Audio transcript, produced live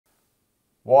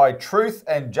why truth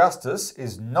and justice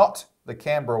is not the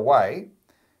Canberra way,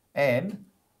 and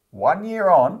 1 year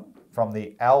on from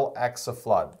the al-Aqsa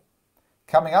flood.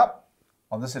 Coming up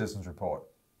on the Citizens Report.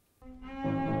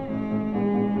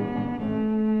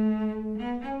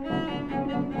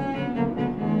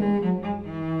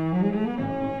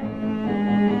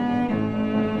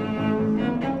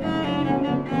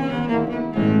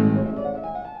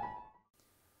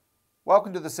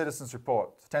 Welcome to the Citizens Report.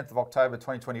 It's the 10th of October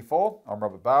 2024. I'm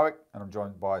Robert Barwick and I'm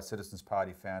joined by Citizens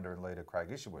Party founder and leader Craig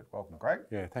Isherwood. Welcome, Craig.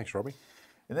 Yeah, thanks, Robbie.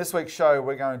 In this week's show,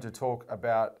 we're going to talk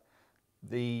about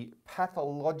the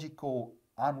pathological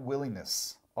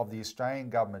unwillingness of the Australian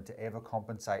government to ever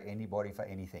compensate anybody for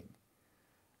anything,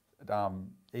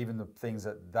 even the things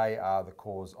that they are the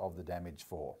cause of the damage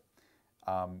for,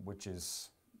 which is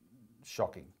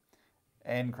shocking.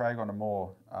 And Craig, on a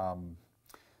more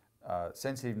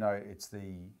sensitive note, it's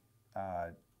the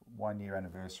 1 year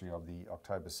anniversary of the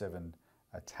October 7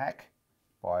 attack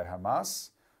by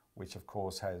Hamas, which of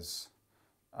course has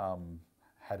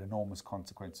had enormous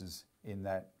consequences in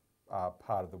that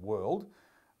part of the world.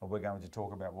 And we're going to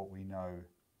talk about what we know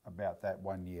about that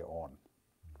 1 year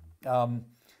on.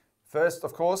 First,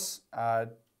 of course,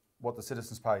 what the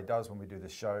Citizens Party does when we do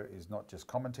this show is not just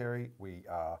commentary. We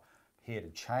are here to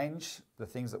change the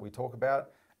things that we talk about,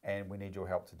 and we need your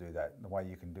help to do that. And the way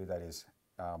you can do that is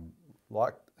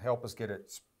help us get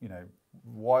it,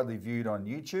 widely viewed on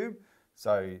YouTube.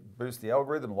 So boost the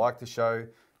algorithm, like the show,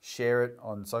 share it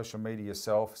on social media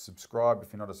yourself, subscribe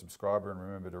if you're not a subscriber, and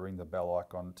remember to ring the bell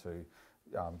icon to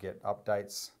get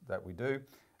updates that we do.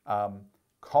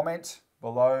 Comment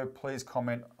below, please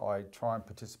comment. I try and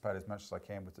participate as much as I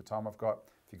can with the time I've got.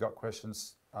 If you've got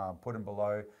questions, put them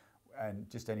below. And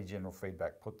just any general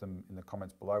feedback, put them in the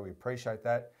comments below. We appreciate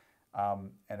that.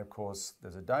 And of course,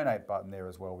 there's a donate button there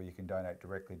as well where you can donate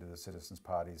directly to the Citizens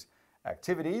Party's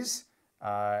activities.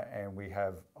 And we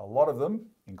have a lot of them,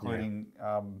 including,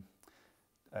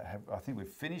 I think we've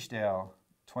finished our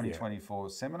 2024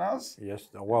 seminars. Yes,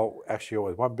 well, actually,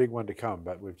 always one big one to come,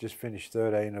 but we've just finished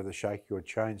 13 of the Shake Your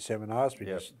Change seminars. We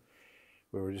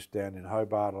were just down in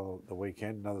Hobart on the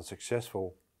weekend, another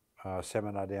successful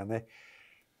seminar down there.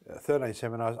 13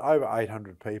 seminars, over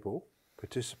 800 people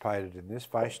participated in this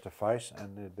face-to-face,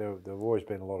 and they've always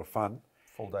been a lot of fun.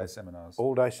 Full-day seminars.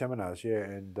 All-day seminars, yeah,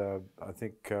 and I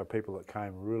think people that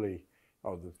came really,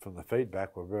 from the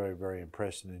feedback, were very, very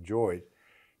impressed and enjoyed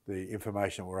the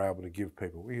information we're able to give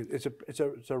people. It's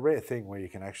a rare thing where you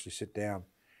can actually sit down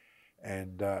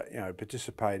and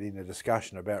participate in a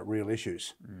discussion about real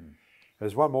issues.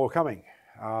 There's one more coming.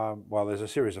 There's a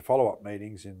series of follow-up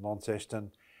meetings in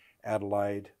Launceston,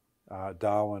 Adelaide,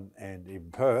 Darwin and even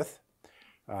Perth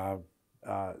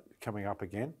coming up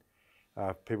again.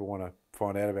 If people want to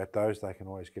find out about those, they can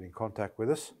always get in contact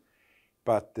with us.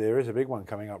 But there is a big one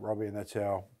coming up, Robbie, and that's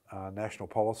our national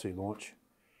policy launch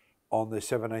on the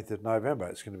 17th of November.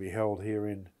 It's going to be held here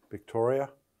in Victoria,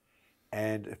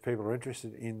 and if people are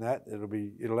interested in that,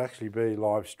 it'll actually be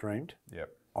live streamed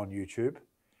on YouTube,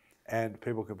 and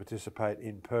people can participate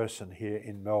in person here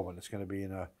in Melbourne. It's going to be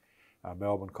in a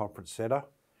Melbourne Conference Centre.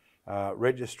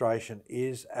 Registration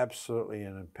is absolutely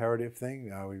an imperative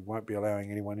thing. We won't be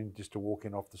allowing anyone in just to walk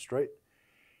in off the street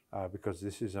because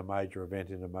this is a major event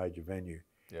in a major venue.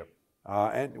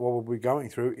 And what we'll be going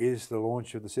through is the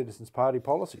launch of the Citizens Party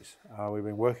policies. We've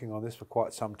been working on this for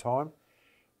quite some time.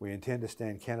 We intend to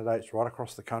stand candidates right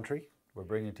across the country. We're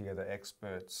bringing together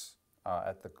experts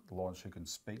at the launch who can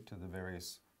speak to the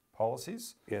various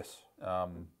policies. Yes.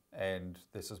 And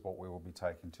this is what we will be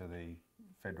taking to the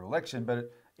federal election.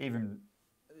 But even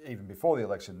before the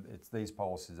election, it's these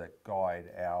policies that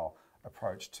guide our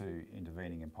approach to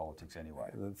intervening in politics anyway.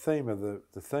 The theme of the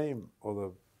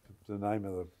name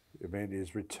of the event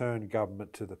is Return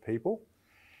Government to the People.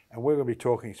 And we're going to be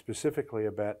talking specifically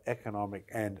about economic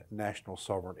and national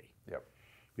sovereignty.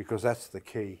 Because that's the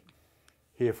key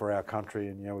here for our country.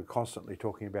 And we're constantly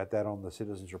talking about that on the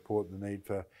Citizens Report, the need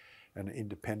for an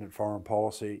independent foreign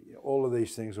policy. All of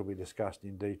these things will be discussed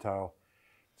in detail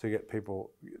to give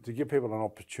people an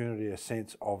opportunity, a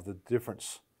sense of the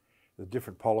different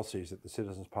policies that the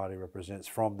Citizens Party represents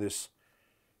from this,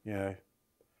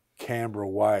 Canberra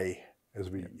way, as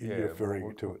we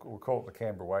referring to it. We'll call it the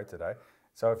Canberra way today.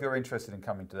 So if you're interested in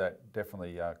coming to that,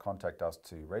 definitely contact us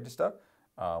to register.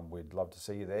 We'd love to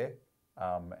see you there,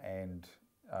 and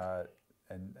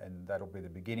that'll be the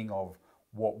beginning of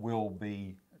what will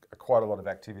be quite a lot of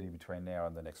activity between now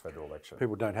and the next federal election.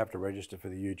 People don't have to register for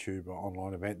the YouTube or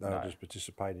online event, they'll just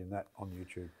participate in that on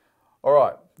YouTube. All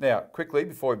right, now quickly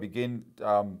before we begin,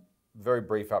 very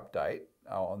brief update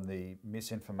on the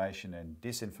misinformation and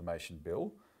disinformation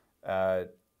bill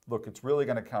Look, it's really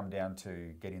going to come down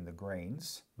to getting the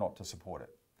Greens not to support it.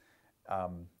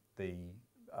 The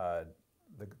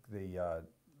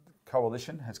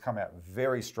coalition has come out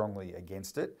very strongly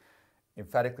against it,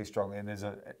 emphatically strongly, and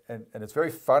and it's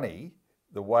very funny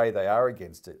the way they are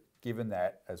against it, given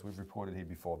that, as we've reported here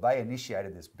before, they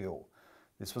initiated this bill.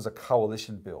 This was a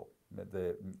coalition bill,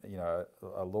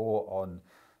 a law on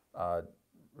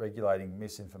regulating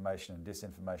misinformation and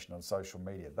disinformation on social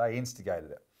media. They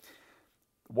instigated it.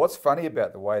 What's funny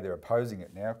about the way they're opposing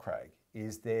it now, Craig,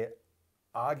 is their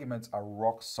arguments are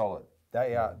rock solid.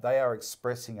 They are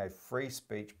expressing a free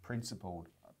speech principled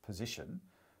position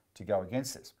to go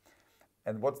against this.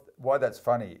 And why that's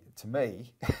funny to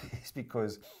me is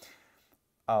because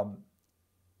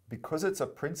it's a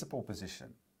principled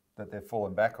position that they've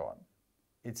fallen back on.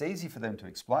 It's easy for them to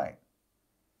explain.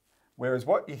 Whereas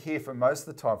what you hear for most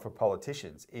of the time for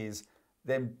politicians is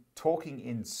them talking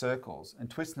in circles and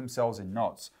twisting themselves in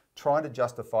knots, trying to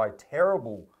justify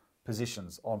terrible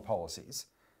positions on policies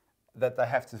that they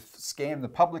have to scam the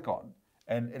public on,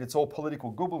 and it's all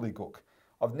political gobbledygook.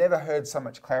 I've never heard so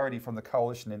much clarity from the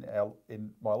coalition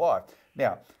in my life.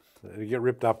 Now, they get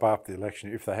ripped up after the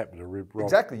election if they happen to rip.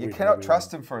 Exactly, you cannot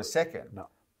trust them for a second. No.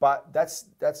 But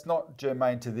that's not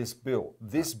germane to this bill.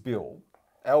 This bill,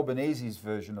 Albanese's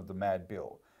version of the mad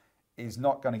bill, is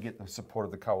not going to get the support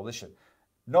of the coalition.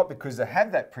 Not because they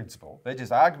have that principle, they're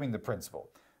just arguing the principle,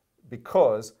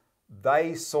 because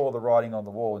they saw the writing on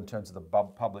the wall in terms of the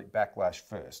public backlash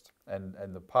first. And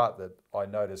the part that I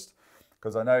noticed,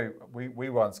 because I know we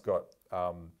once got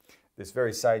this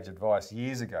very sage advice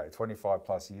years ago, 25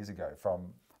 plus years ago, from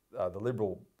the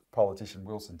Liberal politician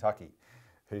Wilson Tuckey,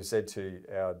 who said to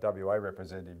our WA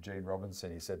representative, Gene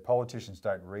Robinson, he said, politicians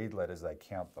don't read letters, they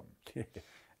count them.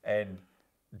 And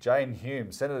Jane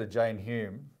Hume, Senator Jane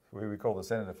Hume, who we call the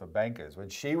Senator for Bankers, when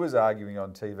she was arguing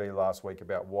on TV last week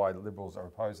about why Liberals are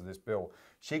opposed to this bill,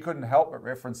 she couldn't help but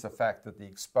reference the fact that the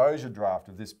exposure draft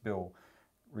of this bill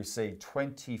received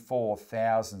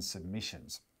 24,000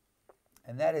 submissions.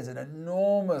 And that is an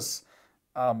enormous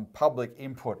public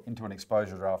input into an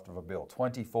exposure draft of a bill,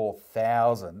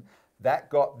 24,000. That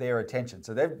got their attention.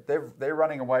 So they're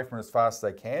running away from it as fast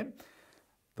as they can.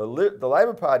 The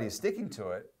Labor Party is sticking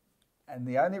to it. And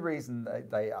the only reason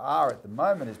they are at the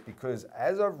moment is because,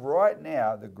 as of right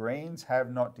now, the Greens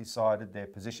have not decided their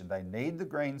position. They need the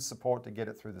Greens' support to get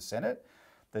it through the Senate.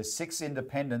 There's 6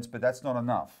 independents, but that's not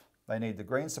enough. They need the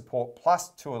Greens' support plus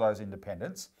 2 of those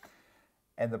independents.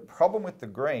 And the problem with the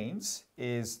Greens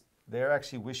is they're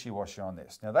actually wishy-washy on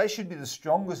this. Now, they should be the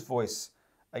strongest voice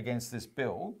against this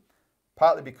bill,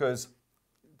 partly because,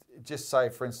 just say,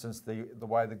 for instance, the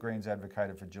way the Greens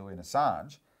advocated for Julian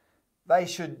Assange, they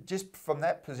should, just from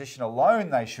that position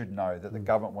alone, they should know that the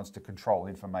government wants to control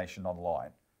information online,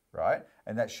 right?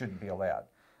 And that shouldn't be allowed.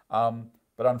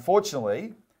 But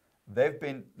unfortunately, they've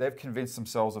convinced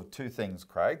themselves of 2 things,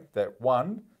 Craig. That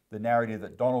one, the narrative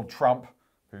that Donald Trump,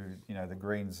 who, the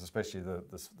Greens, especially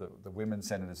the women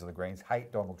senators of the Greens,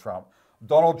 hate Donald Trump.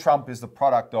 Donald Trump is the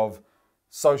product of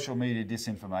social media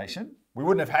disinformation. We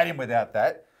wouldn't have had him without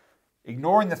that.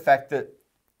 Ignoring the fact that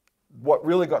what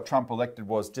really got Trump elected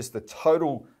was just the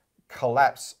total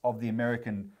collapse of the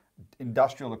American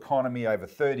industrial economy over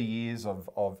 30 years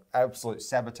of absolute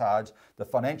sabotage, the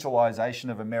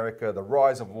financialization of America, the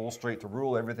rise of Wall Street to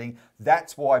rule everything.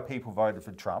 That's why people voted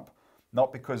for Trump,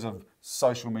 not because of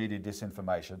social media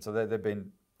disinformation. So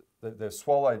they've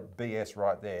swallowed BS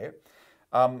right there.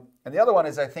 And the other one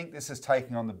is I think this is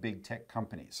taking on the big tech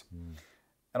companies.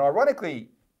 And ironically,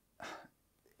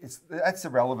 that's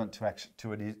irrelevant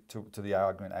to the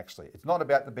argument, actually. It's not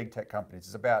about the big tech companies.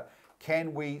 It's about,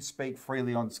 can we speak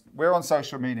freely we're on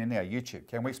social media now, YouTube.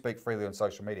 Can we speak freely on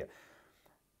social media?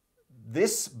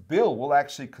 This bill will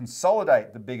actually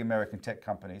consolidate the big American tech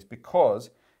companies because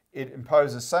it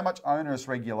imposes so much onerous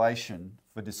regulation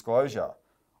for disclosure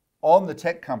on the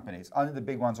tech companies. Only the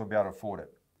big ones will be able to afford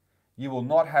it. You will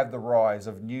not have the rise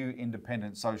of new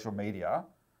independent social media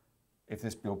if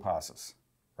this bill passes.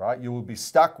 Right? You will be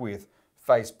stuck with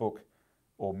Facebook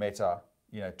or Meta,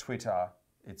 Twitter,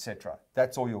 etc.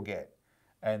 That's all you'll get.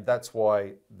 And that's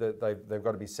why they've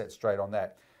got to be set straight on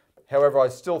that. However, I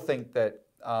still think that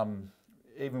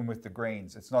even with the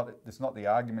Greens, it's not the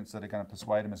arguments that are going to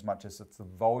persuade them as much as it's the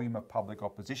volume of public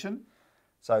opposition.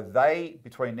 So they,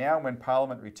 between now and when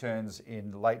Parliament returns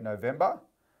in late November,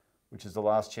 which is the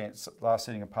last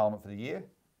sitting of Parliament for the year,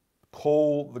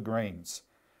 call the Greens.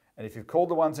 And if you've called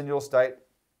the ones in your state,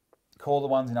 call the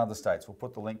ones in other states. We'll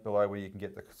put the link below where you can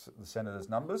get the senators'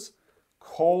 numbers.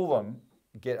 Call them,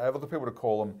 get other people to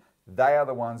call them. They are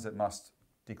the ones that must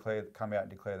come out and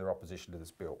declare their opposition to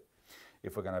this bill.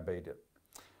 if we're going to beat it.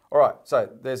 All right, so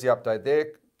there's the update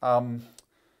there.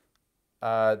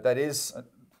 That is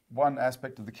one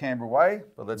aspect of the Canberra way,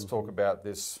 but let's talk about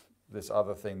this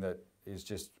other thing that is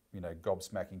just,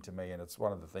 gobsmacking to me, and it's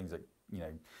one of the things that,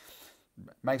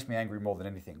 makes me angry more than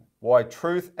anything. Why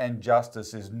truth and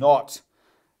justice is not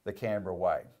the Canberra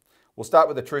way. We'll start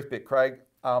with the truth bit, Craig.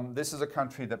 This is a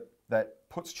country that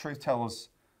puts truth tellers,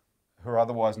 who are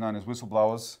otherwise known as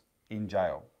whistleblowers, in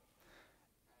jail.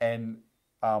 And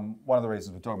one of the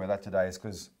reasons we're talking about that today is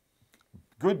because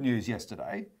good news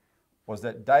yesterday was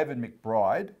that David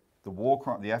McBride,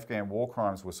 the Afghan war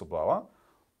crimes whistleblower,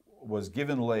 was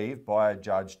given leave by a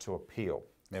judge to appeal.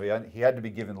 Now, he had to be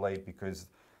given leave because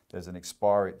there's an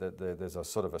expiry, there's a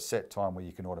sort of a set time where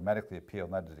you can automatically appeal,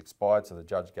 and that had expired, so the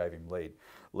judge gave him leave.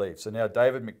 So now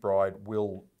David McBride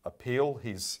will appeal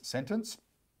his sentence,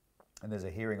 and there's a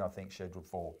hearing, I think, scheduled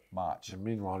for March. And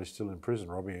meanwhile, he's still in prison,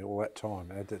 Robbie, all that time.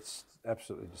 That's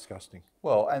absolutely disgusting.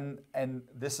 Well, and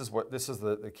this is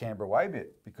the Canberra way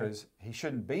bit, because he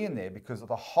shouldn't be in there, because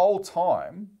the whole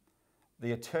time,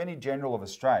 the Attorney General of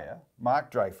Australia,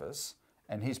 Mark Dreyfus,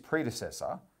 and his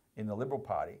predecessor in the Liberal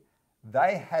Party,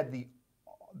 they had the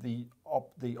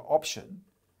option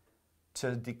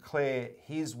to declare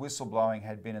his whistleblowing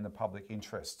had been in the public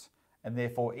interest, and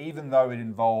therefore, even though it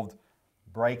involved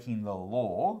breaking the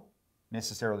law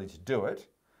necessarily to do it,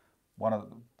 one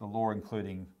of the law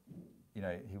including,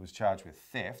 he was charged with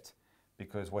theft,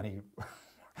 because when he,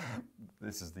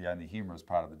 this is the only humorous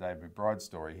part of the David McBride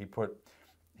story,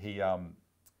 in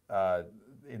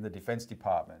the Defence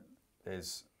Department,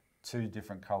 there's two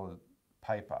different coloured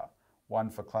paper, one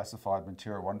for classified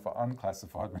material, one for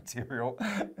unclassified material,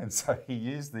 and so he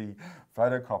used the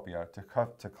photocopier to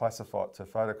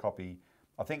photocopy.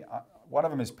 I think one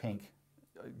of them is pink.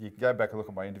 You can go back and look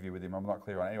at my interview with him. I'm not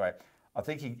clear on it. Anyway, I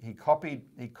think he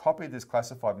copied this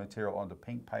classified material onto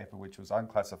pink paper, which was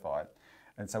unclassified.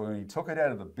 And so when he took it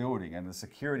out of the building and the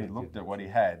security looked at what he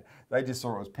had, they just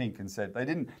saw it was pink and said not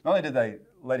only did they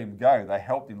let him go, they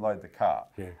helped him load the car.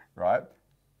 Yeah. Right?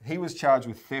 He was charged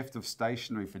with theft of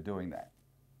stationery for doing that.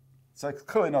 So it's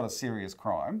clearly not a serious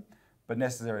crime, but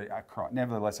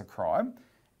nevertheless a crime.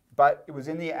 But it was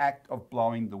in the act of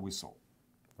blowing the whistle.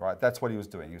 Right? That's what he was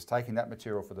doing. He was taking that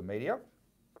material for the media.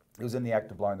 It was in the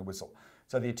act of blowing the whistle.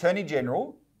 So the Attorney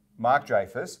General, Mark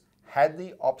Dreyfus, had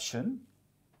the option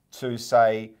to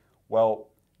say, well,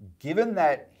 given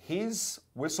that his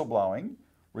whistleblowing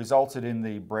resulted in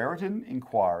the Brereton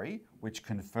inquiry, which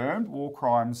confirmed war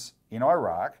crimes in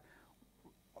Iraq,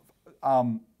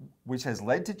 which has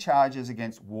led to charges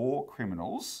against war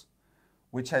criminals,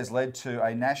 which has led to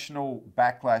a national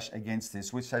backlash against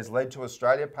this, which has led to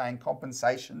Australia paying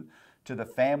compensation to the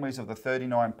families of the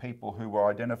 39 people who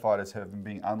were identified as having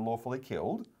been unlawfully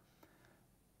killed,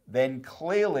 then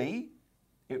clearly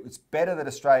it was better that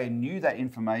Australia knew that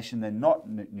information than not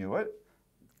knew it.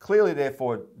 Clearly,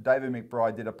 therefore, David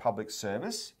McBride did a public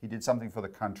service. He did something for the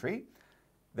country.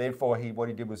 Therefore, what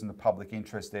he did was in the public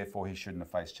interest. Therefore, he shouldn't have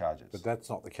faced charges. But that's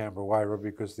not the Canberra way, Rob,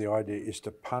 because the idea is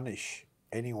to punish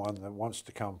anyone that wants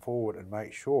to come forward and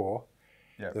make sure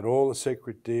that all the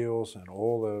secret deals and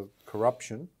all the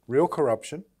corruption, real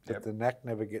corruption, that the NAC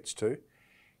never gets to,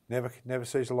 never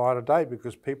sees the light of day,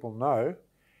 because people know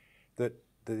that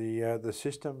the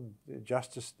system,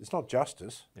 justice, it's not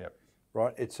justice,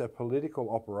 right? It's a political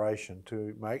operation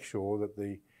to make sure that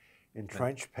the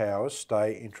entrenched powers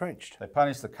stay entrenched. They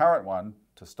punish the current one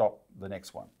to stop the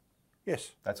next one.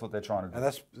 Yes. That's what they're trying to do. And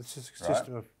that's a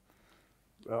system of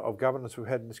governance we've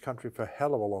had in this country for a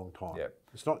hell of a long time.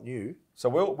 It's not new. So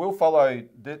we'll follow,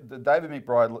 the David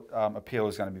McBride appeal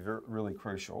is going to be really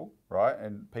crucial, right?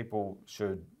 And people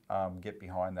should get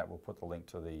behind that. We'll put the link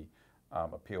to the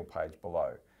appeal page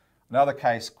below. Another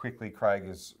case, quickly, Craig,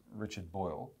 is Richard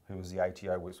Boyle, who was the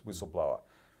ATO whistleblower.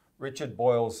 Richard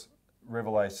Boyle's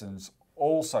revelations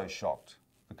also shocked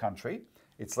the country.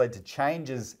 It's led to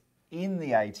changes in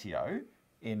the ATO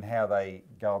in how they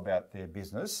go about their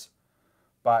business,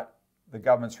 but the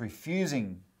government's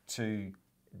refusing to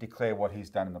declare what he's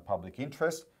done in the public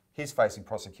interest. He's facing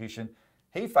prosecution.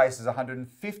 He faces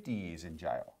 150 years in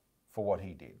jail for what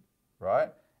he did, right?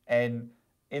 And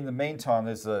in the meantime,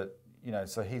 there's so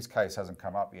his case hasn't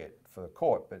come up yet for the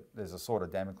court, but there's a sort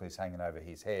of Damocles hanging over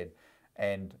his head.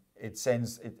 And it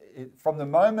sends, from the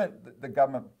moment that the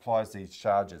government applies these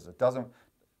charges, it doesn't,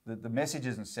 the message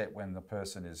isn't set when the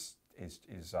person is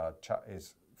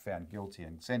found guilty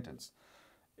and sentenced.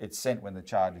 It's sent when the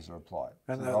charges are applied.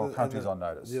 And so the whole country's on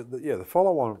notice. The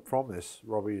follow-on from this,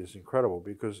 Robbie, is incredible,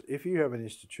 because if you have an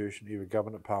institution, either a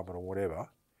government department or whatever,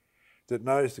 that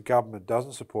knows the government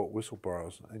doesn't support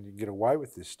whistleblowers and you can get away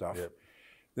with this stuff,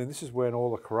 then this is when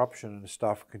all the corruption and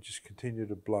stuff can just continue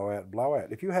to blow out and blow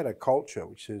out. If you had a culture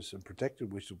which says and protected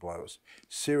whistleblowers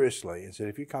seriously and said,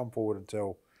 if you come forward and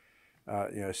tell,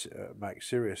 make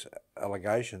serious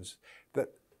allegations that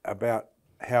about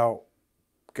how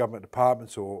government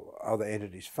departments or other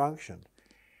entities function,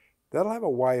 that'll have a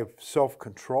way of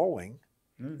self-controlling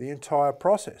the entire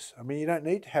process. I mean, you don't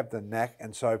need to have the knack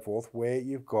and so forth where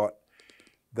you've got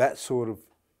that sort of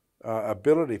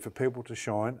ability for people to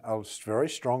shine a very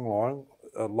strong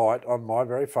light on my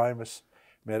very famous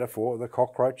metaphor, the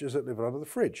cockroaches that live under the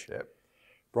fridge. Yep.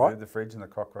 Right? The fridge and the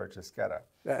cockroaches scatter.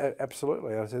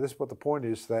 Absolutely. I say this is what the point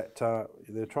is, that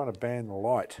they're trying to ban the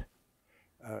light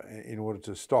in order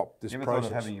to stop this process. You ever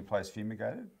thought of having your place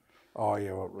fumigated? Oh,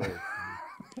 yeah, well, really.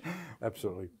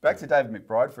 Absolutely. Back to David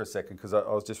McBride for a second, because I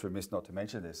was just remiss not to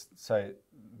mention this. So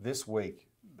this week,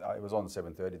 it was on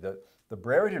 7:30, the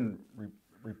Brereton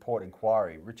report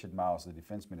inquiry, Richard Marles, the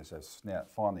Defence Minister, has now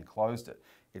finally closed it.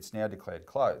 It's now declared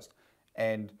closed.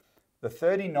 And the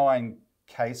 39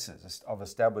 cases of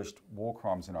established war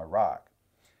crimes in Iraq,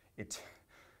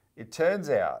 it turns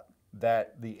out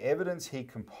that the evidence he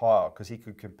compiled, because he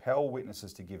could compel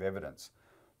witnesses to give evidence,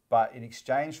 but in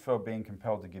exchange for being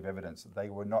compelled to give evidence, they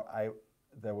were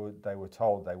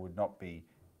told they would not be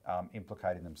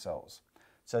implicating themselves.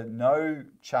 So no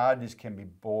charges can be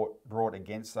brought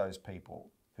against those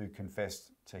people who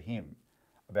confessed to him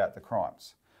about the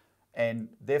crimes. And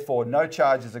therefore, no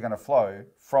charges are going to flow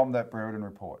from that Brereton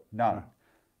report. None.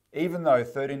 Even though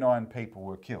 39 people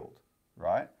were killed,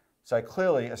 right? So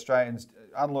clearly Australians,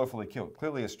 unlawfully killed,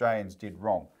 clearly Australians did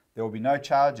wrong. There will be no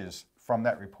charges from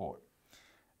that report.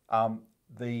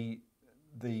 The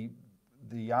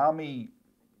army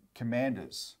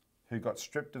commanders who got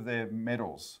stripped of their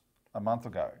medals a month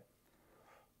ago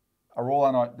are all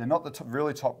they're not the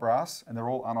really top brass, and they're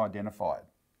all unidentified.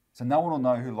 So no one will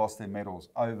know who lost their medals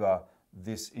over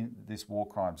this war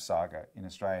crime saga in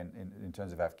Australia in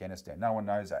terms of Afghanistan. No one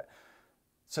knows that.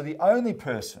 So the only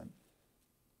person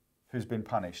who's been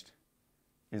punished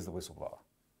is the whistleblower.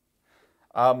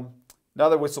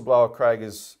 Another whistleblower, Craig,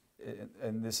 is,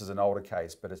 and this is an older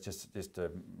case, but it's just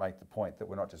to make the point that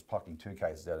we're not just plucking two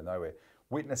cases out of nowhere.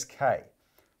 Witness K.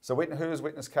 So who was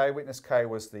Witness K? Witness K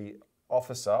was the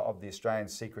officer of the Australian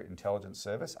Secret Intelligence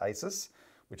Service, ASIS,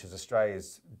 which is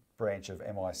Australia's branch of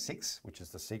MI6, which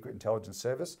is the Secret Intelligence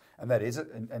Service, and that is it.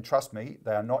 And trust me,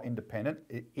 they are not independent.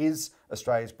 It is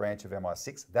Australia's branch of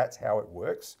MI6. That's how it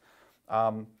works.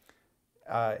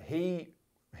 He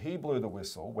blew the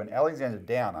whistle when Alexander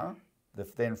Downer, the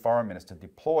then Foreign Minister,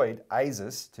 deployed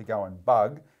ASIS to go and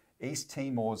bug East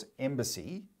Timor's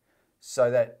embassy so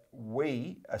that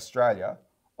we, Australia,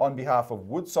 on behalf of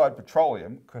Woodside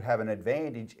Petroleum, could have an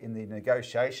advantage in the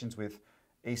negotiations with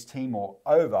East Timor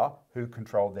over who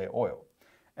controlled their oil.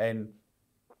 And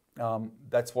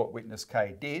that's what Witness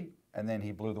K did, and then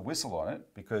he blew the whistle on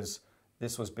it because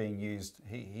this was being used.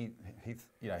 He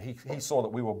saw that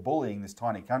we were bullying this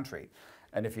tiny country.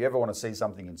 And if you ever want to see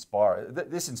something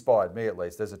this inspired me at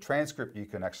least. There's a transcript you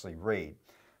can actually read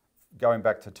going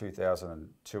back to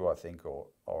 2002, I think, or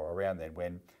around then,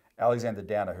 when Alexander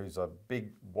Downer, who's a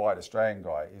big white Australian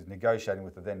guy, is negotiating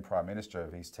with the then Prime Minister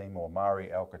of East Timor,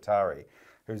 Mari Al-Qatari,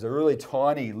 who's a really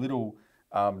tiny little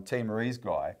Timorese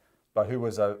guy, but who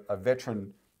was a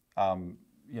veteran,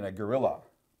 guerrilla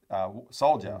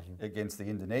soldier against the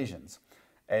Indonesians.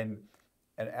 And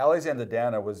Alexander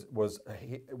Downer was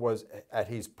at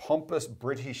his pompous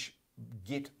British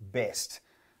git best,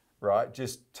 right?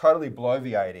 Just totally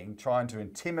bloviating, trying to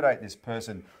intimidate this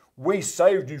person. We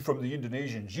saved you from the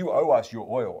Indonesians. You owe us your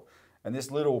oil. And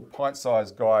this little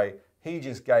pint-sized guy, he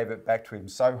just gave it back to him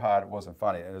so hard it wasn't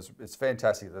funny. And it's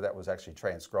fantastic that was actually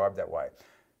transcribed that way.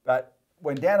 But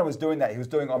when Downer was doing that, he was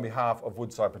doing it on behalf of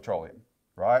Woodside Petroleum,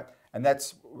 right? And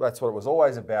that's what it was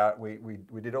always about. We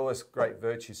did all this great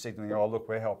virtue signaling, oh, look,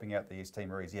 we're helping out the East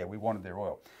Timorese. Yeah, we wanted their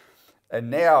oil. And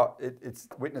now it's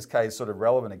Witness K is sort of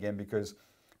relevant again because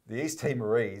the East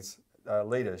Timorese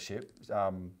leadership,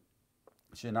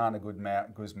 Shinana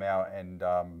Guzmao and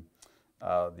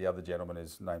the other gentleman,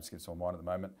 whose name skips my mind at the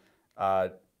moment,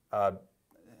 are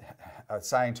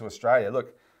saying to Australia,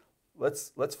 look,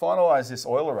 let's finalise this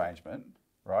oil arrangement,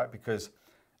 right? Because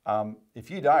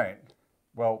if you don't,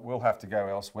 well, we'll have to go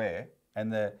elsewhere.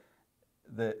 And I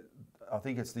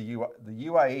think it's the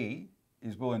UAE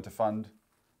is willing to fund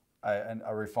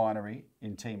a refinery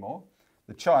in Timor.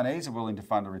 The Chinese are willing to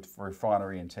fund a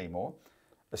refinery in Timor.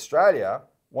 Australia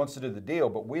wants to do the deal,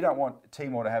 but we don't want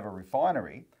Timor to have a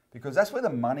refinery because that's where the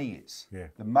money is. Yeah.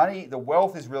 The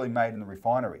wealth is really made in the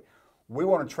refinery. We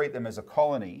want to treat them as a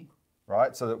colony,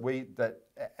 right? So that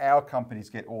our companies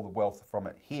get all the wealth from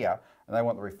it here, and they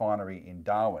want the refinery in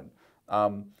Darwin.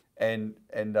 The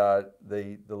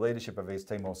leadership of East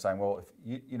Timor saying, well,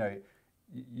 if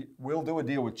we'll do a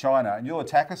deal with China, and you'll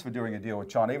attack us for doing a deal with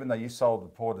China, even though you sold the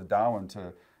port of Darwin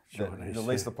to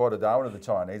the port of Darwin to the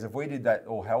Chinese. If we did that,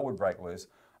 all hell would break loose.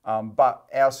 But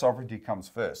our sovereignty comes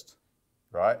first,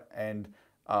 right? And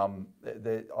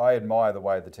I admire the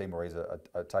way the Timorese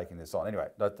are taking this on. Anyway,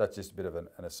 that's just a bit of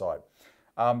an aside.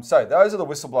 So those are the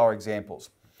whistleblower examples.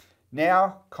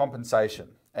 Now, compensation.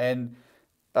 And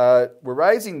we're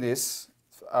raising this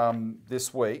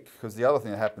this week because the other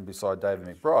thing that happened beside David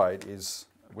McBride is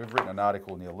we've written an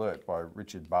article in the Alert by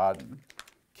Richard Barden.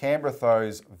 Canberra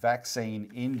throws vaccine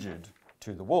injured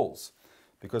to the wolves.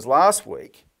 Because last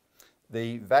week,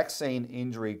 the vaccine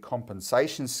injury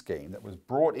compensation scheme that was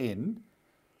brought in,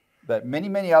 that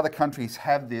many other countries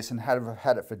have this and have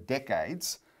had it for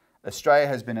decades. Australia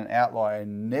has been an outlier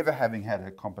in never having had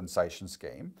a compensation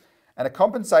scheme. And a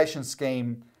compensation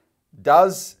scheme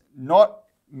does not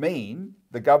mean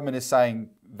the government is saying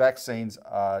vaccines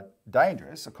are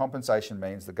dangerous. A compensation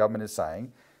means the government is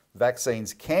saying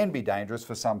vaccines can be dangerous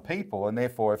for some people, and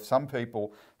therefore if some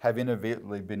people have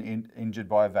inadvertently been injured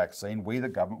by a vaccine, we, the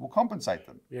government, will compensate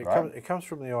them. Yeah, right? It comes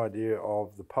from the idea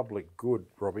of the public good,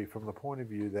 Robbie, from the point of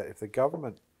view that if the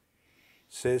government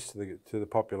says to the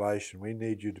population, we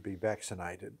need you to be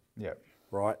vaccinated, yeah,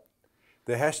 right,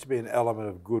 there has to be an element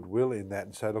of goodwill in that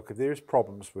and say, look, if there's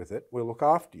problems with it, we'll look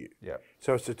after you. yeah.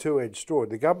 So it's a two-edged sword.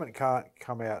 The government can't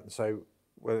come out and say,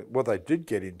 well, what they did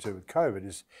get into with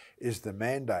COVID is the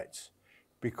mandates,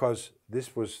 because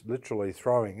this was literally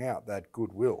throwing out that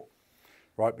goodwill,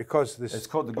 right? Because this... It's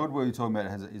called, the goodwill you're talking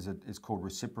about is called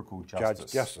reciprocal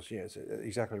justice. Justice, yes,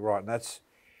 exactly right. And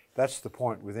that's the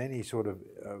point with any sort of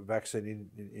vaccine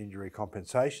injury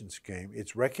compensation scheme.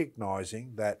 It's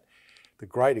recognising that the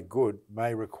greater good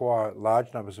may require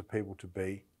large numbers of people to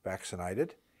be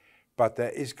vaccinated, but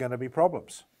there is going to be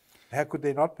problems. How could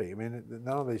there not be? I mean,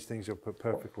 none of these things are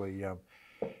perfectly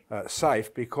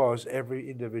safe because every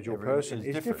individual person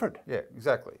is different. Yeah,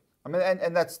 exactly. I mean,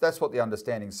 and that's what the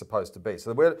understanding is supposed to be.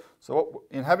 So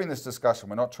in having this discussion,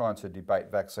 we're not trying to debate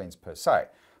vaccines per se,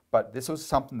 but this was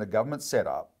something the government set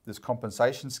up, this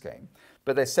compensation scheme,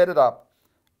 but they set it up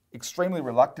extremely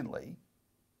reluctantly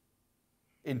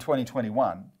in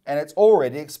 2021, and it's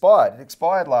already expired. It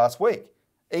expired last week,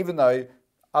 even though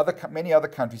many other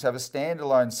countries have a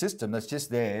standalone system that's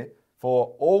just there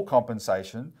for all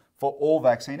compensation for all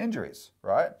vaccine injuries,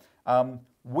 right?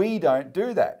 We don't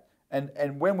do that.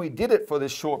 And when we did it for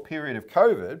this short period of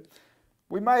COVID,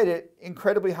 we made it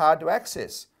incredibly hard to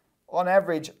access. On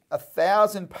average,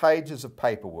 1,000 pages of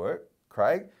paperwork,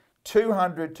 Craig,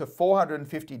 200 to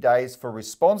 450 days for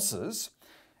responses,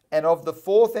 and of the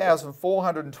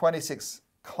 4,426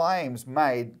 claims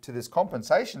made to this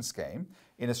compensation scheme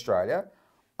in Australia,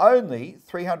 only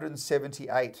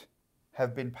 378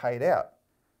 have been paid out.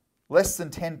 Less than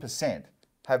 10%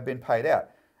 have been paid out.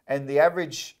 And the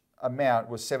average amount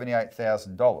was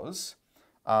 $78,000,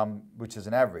 which is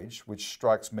an average, which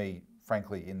strikes me,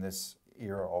 frankly, in this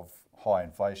era of high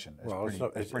inflation.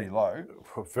 It's pretty low.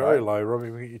 Very low,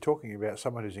 Robbie. You're talking about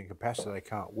someone who's incapacitated, they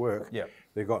can't work. Yeah.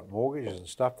 They've got mortgages and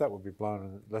stuff. That would be blown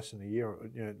in less than a year,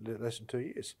 less than 2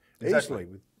 years. Exactly.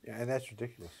 Easily. And that's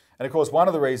ridiculous. And of course, one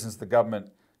of the reasons the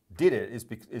government did it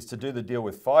is to do the deal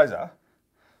with Pfizer.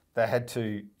 They had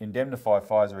to indemnify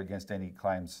Pfizer against any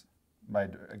claims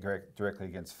made directly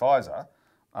against Pfizer,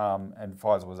 and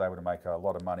Pfizer was able to make a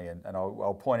lot of money. And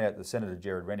I'll point out that Senator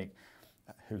Gerard Rennick,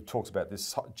 who talks about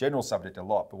this general subject a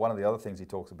lot, but one of the other things he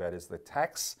talks about is the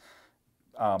tax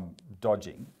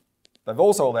dodging. They've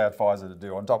also allowed Pfizer to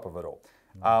do on top of it all,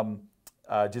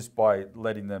 just by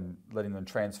letting them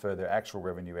transfer their actual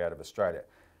revenue out of Australia.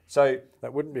 So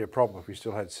that wouldn't be a problem if we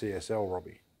still had CSL,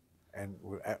 Robbie, and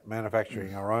we're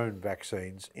manufacturing our own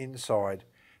vaccines inside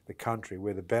the country,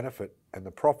 where the benefit and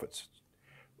the profits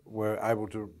were able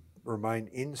to remain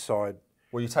inside.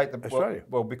 Well, you take Australia.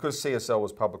 Well, because CSL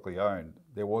was publicly owned,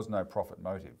 there was no profit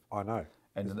motive. I know.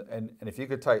 And if you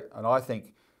could take, and I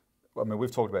think, I mean,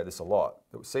 we've talked about this a lot.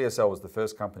 CSL was the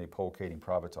first company Paul Keating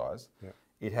privatised. Yeah.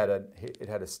 It had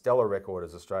a stellar record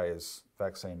as Australia's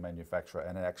vaccine manufacturer,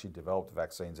 and it actually developed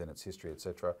vaccines in its history,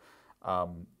 etc.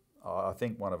 I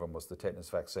think one of them was the tetanus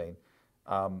vaccine.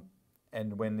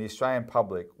 And when the Australian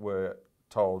public were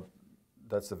told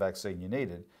that's the vaccine you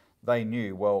needed, they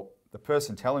knew, well, the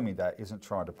person telling me that isn't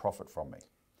trying to profit from me,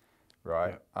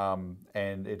 right? Yeah.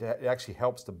 And it actually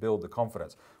helps to build the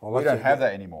confidence. Well, we don't have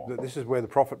that anymore. This is where the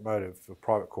profit motive for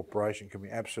private corporation can be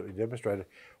absolutely demonstrated.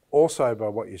 Also by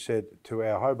what you said to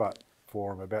our Hobart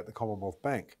forum about the Commonwealth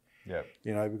Bank. Yeah.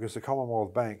 You know, because the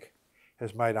Commonwealth Bank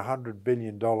has made $100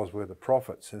 billion worth of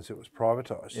profit since it was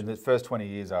privatised. In the first 20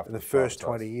 years after. In the first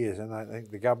 20 years, and I think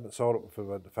the government sold it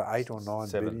for $8 or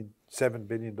 $7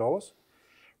 billion,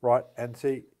 right? And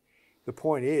see, the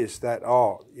point is that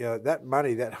that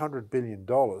money, that $100 billion,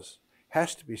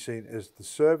 has to be seen as the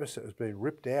service that has been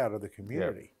ripped out of the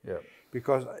community,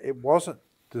 because it wasn't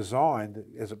designed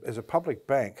as a public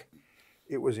bank.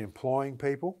 It was employing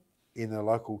people in the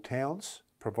local towns,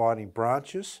 providing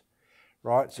branches.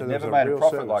 Right, so it never made a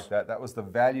profit like that. That was the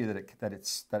value that it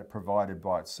provided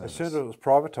by its service. As soon as it was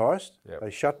privatised, they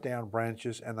shut down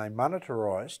branches and they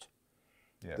monetarised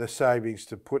the savings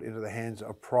to put into the hands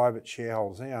of private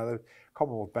shareholders. You know, the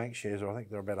Commonwealth Bank shares, I think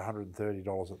they're about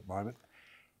 $130 at the moment.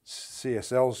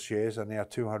 CSL's shares are now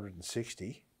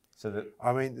 $260. So that,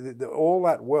 I mean, all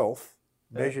that wealth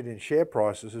measured in share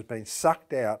prices has been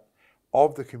sucked out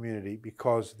of the community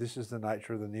because this is the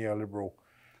nature of the neoliberal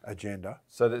agenda.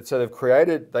 So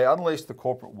they unleashed the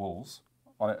corporate wolves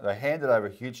on it. They handed over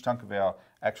a huge chunk of our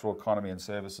actual economy and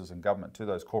services and government to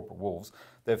those corporate wolves.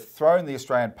 They've thrown the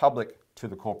Australian public to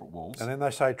the corporate wolves. And then they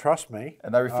say, trust me.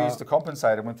 And they refuse to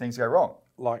compensate them when things go wrong.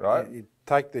 Like, right? You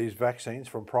take these vaccines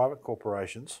from private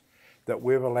corporations that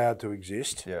we've allowed to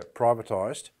exist,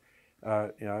 privatised,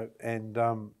 you're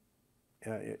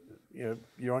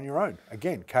on your own.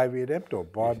 Again, caveat emptor,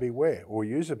 buyer beware, or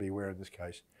user beware in this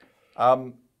case.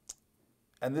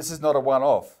 And this is not a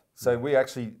one-off. So we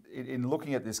actually, in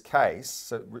looking at this case,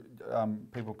 so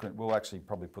we'll actually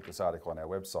probably put this article on our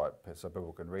website so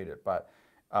people can read it. But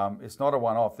it's not a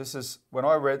one-off. This is when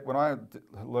I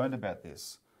learned about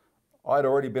this, I'd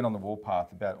already been on the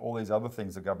warpath about all these other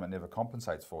things the government never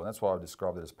compensates for, and that's why I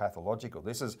described it as pathological.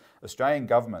 This is Australian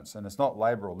governments, and it's not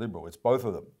Labor or Liberal, it's both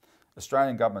of them.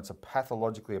 Australian governments are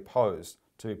pathologically opposed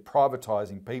to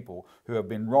privatising people who have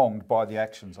been wronged by the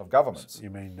actions of governments. You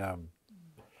mean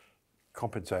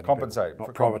compensating, not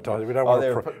privatising. We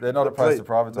don't they're not opposed to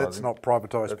privatising. Let's not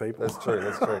privatise people. That's true.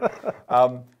 That's true.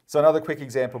 So another quick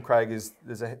example, Craig, is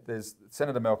there's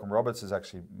Senator Malcolm Roberts has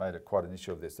actually made it quite an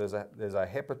issue of this. There's a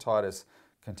hepatitis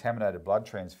contaminated blood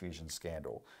transfusion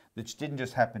scandal, which didn't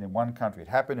just happen in one country. It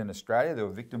happened in Australia. There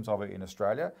were victims of it in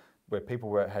Australia, where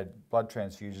people had blood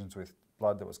transfusions with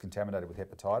blood that was contaminated with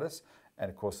hepatitis, and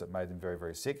of course it made them very,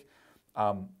 very sick.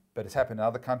 But it's happened in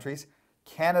other countries.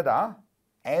 Canada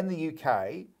and the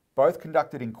UK both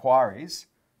conducted inquiries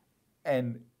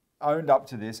and owned up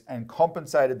to this and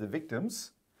compensated the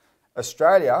victims.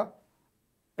 Australia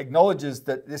acknowledges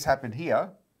that this happened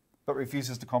here, but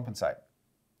refuses to compensate.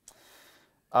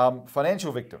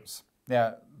 Financial victims.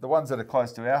 Now, the ones that are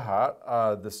close to our heart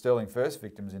are the Sterling First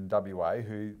victims in WA,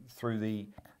 who through the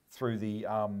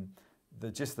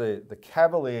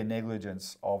cavalier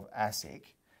negligence of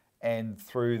ASIC and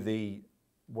through the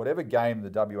whatever game the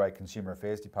WA Consumer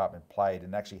Affairs Department played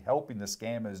in actually helping the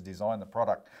scammers design the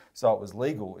product so it was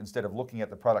legal, instead of looking at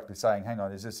the product and saying, hang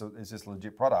on, is this a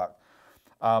legit product?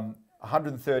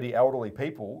 130 elderly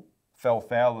people fell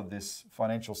foul of this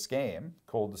financial scam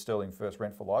called the Sterling First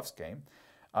Rent for Life scheme,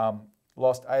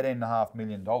 lost $18.5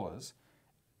 million.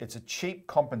 It's a cheap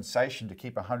compensation to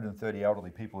keep 130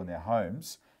 elderly people in their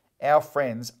homes. Our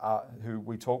friends, who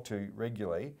we talk to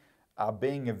regularly, are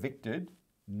being evicted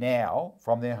now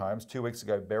from their homes. 2 weeks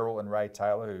ago, Beryl and Ray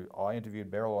Taylor, who I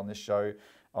interviewed Beryl on this show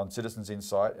on Citizens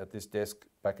Insight at this desk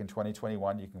back in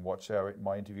 2021. You can watch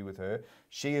my interview with her.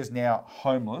 She is now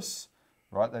homeless,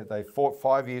 right? They fought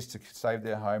 5 years to save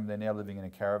their home. They're now living in a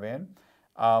caravan.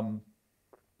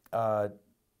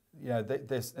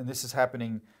 This is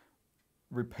happening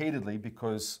repeatedly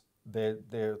because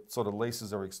their sort of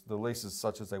leases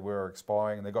such as they were are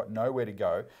expiring, and they've got nowhere to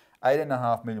go.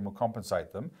 $8.5 million will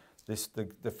compensate them.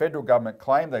 The federal government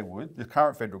claimed they would. The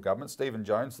current federal government, Stephen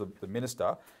Jones, the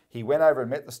minister, he went over and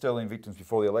met the Sterling victims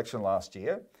before the election last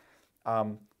year.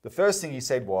 The first thing he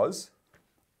said was,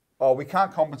 "Oh, we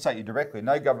can't compensate you directly.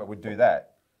 No government would do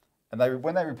that." And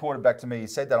when they reported back to me, he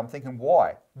said that. I'm thinking,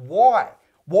 why? Why?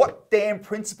 What damn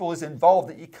principle is involved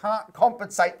that you can't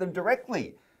compensate them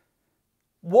directly?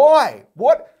 Why?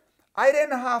 What?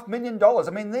 $8.5 million. I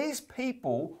mean, these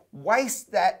people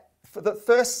waste that for the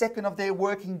first second of their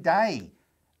working day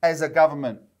as a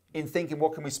government in thinking,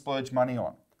 what can we splurge money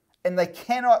on? And they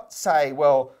cannot say,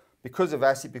 well, because of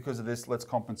ASIC, because of this, let's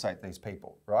compensate these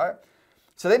people, right?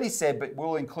 So then he said, but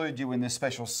we'll include you in this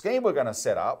special scheme we're going to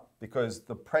set up, because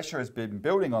the pressure has been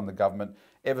building on the government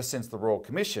ever since the Royal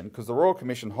Commission, because the Royal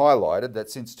Commission highlighted that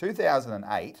since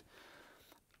 2008,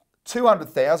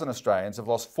 200,000 Australians have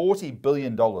lost $40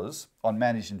 billion on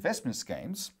managed investment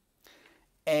schemes.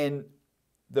 And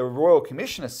the Royal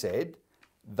Commissioner said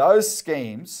those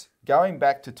schemes going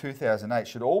back to 2008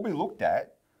 should all be looked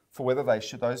at for whether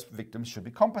those victims should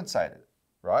be compensated,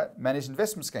 right? Managed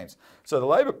investment schemes. So the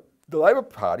Labor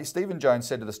Party, Steele-John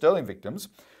said to the Sterling victims,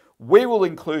 we will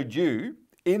include you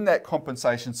in that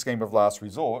compensation scheme of last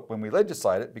resort when we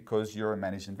legislate it because you're a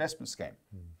managed investment scheme.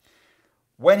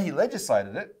 When he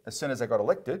legislated it, as soon as they got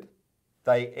elected,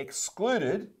 they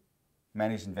excluded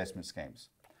managed investment schemes.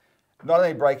 Not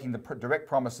only breaking the direct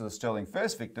promise of the Sterling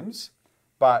First victims,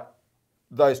 but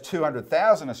those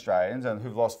 200,000 Australians and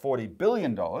who've lost $40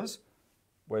 billion,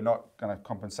 we're not going to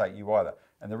compensate you either.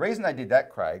 And the reason they did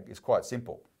that, Craig, is quite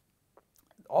simple.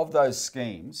 Of those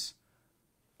schemes,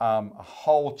 a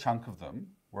whole chunk of them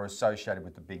were associated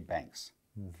with the big banks.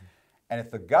 And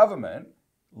if the government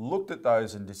looked at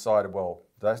those and decided, well,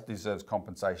 that deserves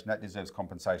compensation, that deserves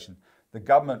compensation, the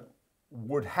government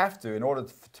would have to, in order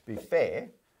to be fair,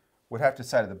 would have to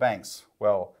say to the banks,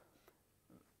 well,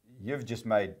 you've just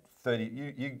made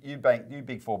 30, you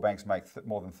big four banks make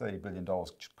more than $30 billion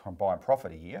combined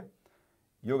profit a year.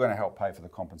 You're going to help pay for the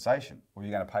compensation, or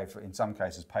you're going to pay for, in some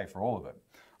cases, pay for all of it.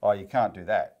 Oh, you can't do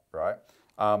that, right?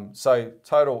 So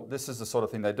this is the sort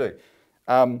of thing they do.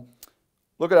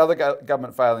 Look at other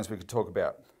government failings we could talk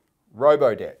about.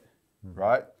 Robo-debt,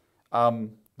 right?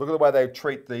 Look at the way they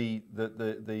treat the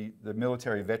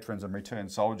military veterans and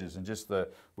returned soldiers, and just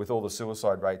with all the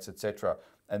suicide rates, etc.,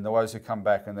 and those who come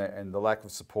back, and the lack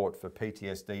of support for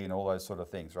PTSD and all those sort of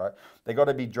things, right? They got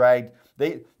to be dragged.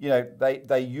 They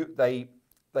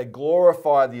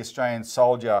glorify the Australian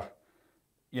soldier,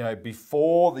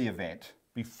 before the event,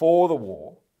 before the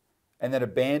war, and then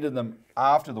abandon them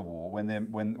after the war when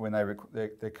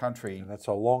their country. And that's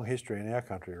a long history in our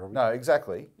country, Robbie. No,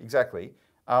 exactly.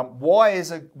 Why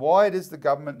does the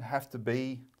government have to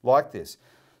be like this?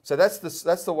 So that's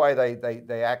the way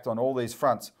they act on all these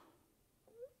fronts.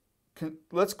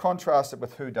 Let's contrast it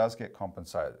with who does get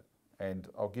compensated, and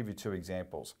I'll give you two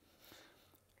examples.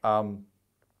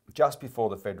 Just before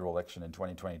the federal election in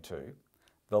 2022,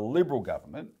 the Liberal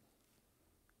government,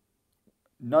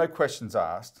 no questions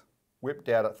asked, whipped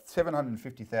out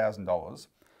 $750,000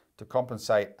 to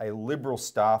compensate a Liberal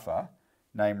staffer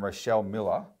named Rochelle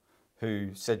Miller,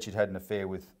 who said she'd had an affair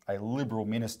with a Liberal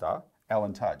minister,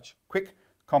 Alan Tudge. Quick,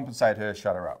 compensate her,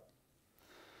 shut her up.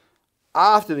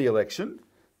 After the election,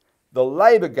 the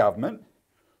Labor government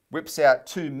whips out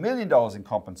 $2 million in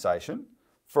compensation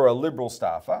for a Liberal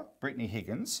staffer, Brittany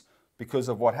Higgins, because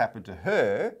of what happened to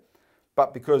her,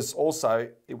 but because also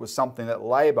it was something that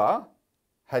Labor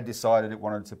had decided it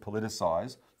wanted to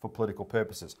politicise for political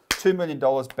purposes. $2 million,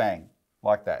 bang,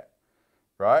 like that,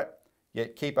 right?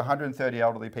 Yet keep 130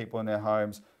 elderly people in their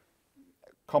homes,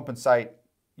 compensate,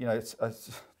 it's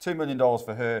 $2 million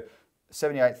for her,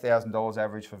 $78,000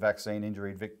 average for vaccine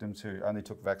injury victims who only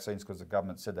took vaccines because the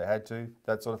government said they had to,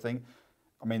 that sort of thing.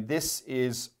 I mean, this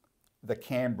is the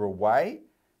Canberra way,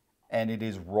 and it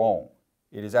is wrong.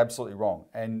 It is absolutely wrong.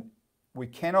 And we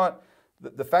cannot,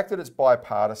 the fact that it's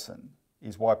bipartisan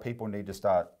is why people need to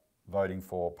start voting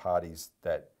for parties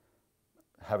that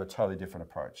have a totally different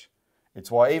approach. It's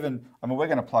why we're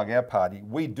going to plug our party.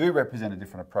 We do represent a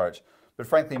different approach. But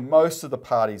frankly, most of the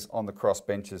parties on the cross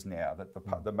benches now that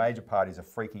the major parties are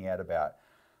freaking out about,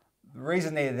 the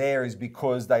reason they're there is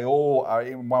because they all are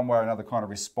in one way or another kind of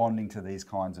responding to these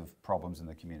kinds of problems in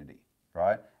the community,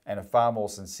 right? And are far more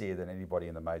sincere than anybody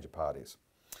in the major parties.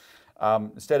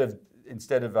 Instead of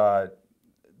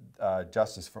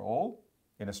justice for all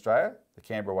in Australia, the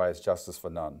Canberra way is justice for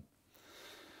none.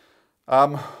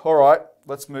 All right,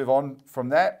 let's move on from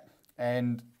that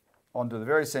and onto the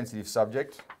very sensitive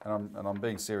subject, and I'm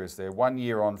being serious there. 1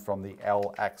 year on from the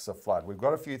al-Aqsa flood, we've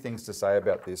got a few things to say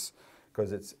about this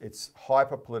because it's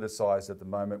hyper politicized at the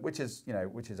moment, which is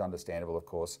understandable, of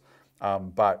course.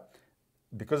 But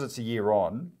because it's a year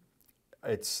on,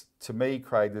 it's, to me,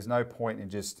 Craig, there's no point in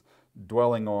just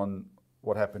dwelling on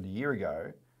what happened a year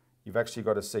ago. You've actually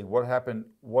got to see what happened.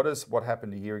 What does what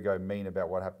happened a year ago mean about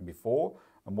what happened before?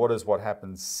 And what does what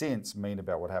happened since mean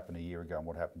about what happened a year ago and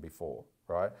what happened before,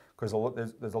 right? Because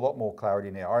there's a lot more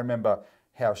clarity now. I remember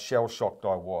how shell-shocked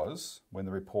I was when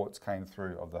the reports came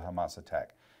through of the Hamas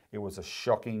attack. It was a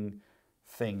shocking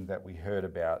thing that we heard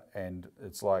about, and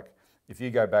it's like, if you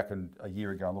go back a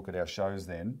year ago and look at our shows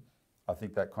then, I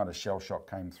think that kind of shell shock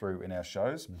came through in our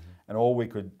shows. Mm-hmm. And all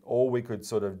we could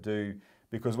sort of do,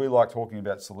 because we like talking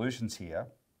about solutions here,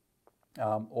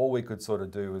 all we could sort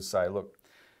of do was say, look,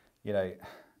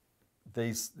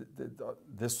 this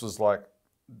was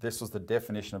the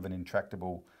definition of an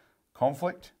intractable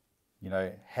conflict.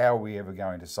 How are we ever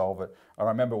going to solve it? I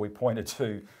remember we pointed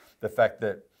to the fact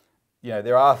that,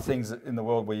 there are things in the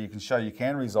world where you can show you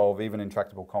can resolve even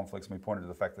intractable conflicts. And we pointed to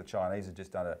the fact that the Chinese had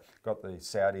just got the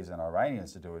Saudis and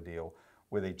Iranians to do a deal.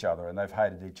 with each other, and they've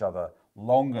hated each other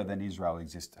longer than Israel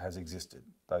has existed,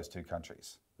 those two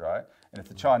countries, right? And if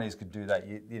the Chinese could do that,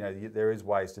 there is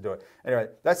ways to do it. Anyway,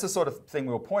 that's the sort of thing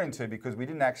we were pointing to, because we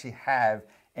didn't actually have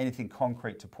anything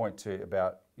concrete to point to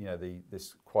about,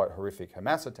 this quite horrific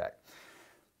Hamas attack.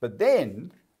 But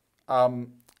then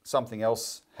something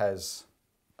else has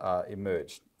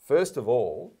emerged. First of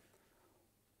all,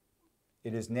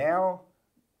 it is now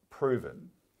proven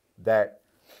that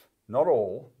not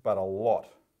all, but a lot,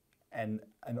 and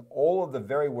all of the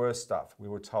very worst stuff we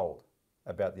were told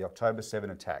about the October 7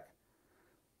 attack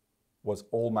was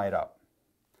all made up.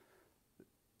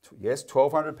 Yes,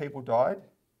 1,200 people died,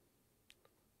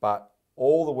 but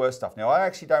all the worst stuff. Now, I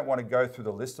actually don't want to go through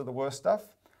the list of the worst stuff.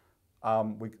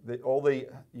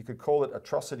 You could call it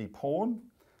atrocity porn.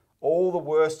 All the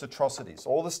worst atrocities,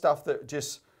 all the stuff that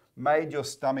just made your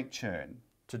stomach churn,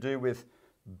 to do with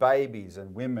babies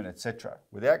and women, etc.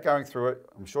 Without going through it,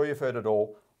 I'm sure you've heard it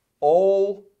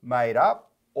all made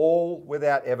up, all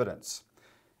without evidence.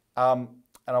 And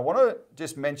I want to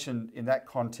just mention in that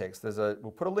context,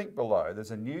 we'll put a link below, there's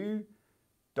a new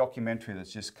documentary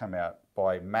that's just come out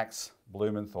by Max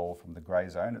Blumenthal from the Grey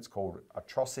Zone. It's called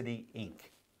Atrocity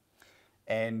Inc.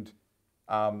 And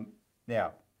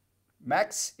now,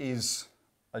 Max is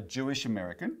a Jewish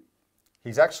American.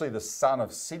 He's actually the son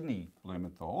of Sidney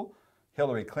Blumenthal,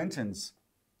 Hillary Clinton's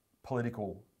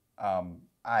political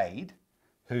aide,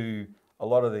 who a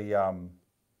lot of the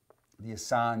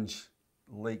Assange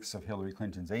leaks of Hillary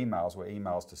Clinton's emails were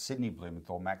emails to Sidney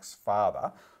Blumenthal, Max's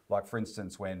father. Like, for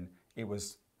instance, when it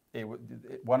was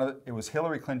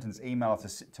Hillary Clinton's email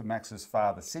to Max's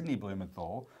father, Sidney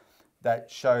Blumenthal,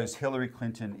 that shows Hillary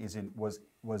Clinton was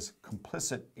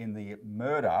complicit in the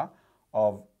murder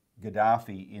of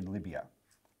Gaddafi in Libya,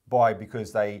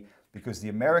 because the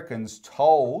Americans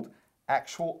told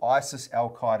actual ISIS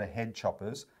Al-Qaeda head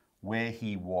choppers where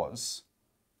he was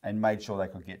and made sure they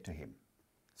could get to him.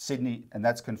 Sidney, and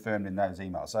that's confirmed in those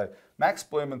emails. So Max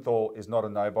Blumenthal is not a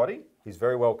nobody. He's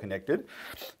very well connected.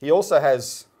 He also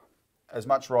has as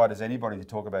much right as anybody to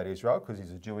talk about Israel, because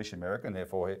he's a Jewish American,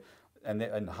 therefore,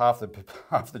 and half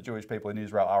the Jewish people in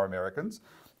Israel are Americans.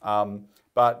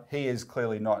 But he is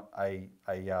clearly not a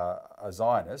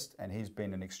Zionist, and he's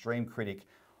been an extreme critic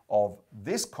of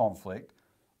this conflict,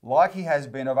 like he has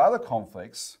been of other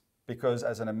conflicts, because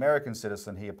as an American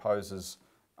citizen, he opposes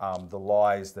the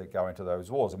lies that go into those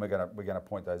wars, and we're going to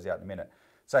point those out in a minute.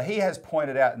 So he has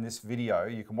pointed out in this video,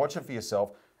 you can watch it for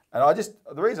yourself, and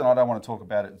the reason I don't want to talk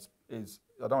about it is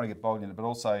I don't want to get bogged in it, but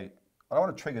also I don't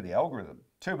want to trigger the algorithm.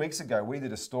 2 weeks ago, we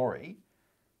did a story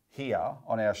here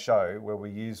on our show where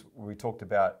we talked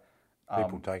about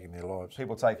people taking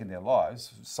their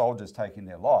lives, soldiers taking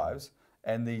their lives,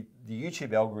 and the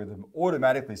YouTube algorithm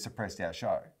automatically suppressed our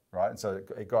show, right? And so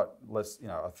it got less,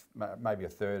 maybe a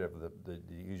third of the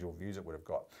usual views it would have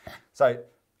got. So,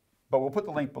 but we'll put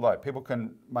the link below. People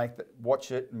can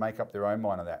watch it and make up their own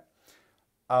mind on that.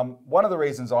 One of the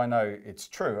reasons I know it's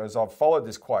true is I've followed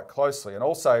this quite closely, and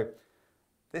also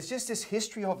there's just this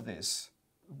history of this.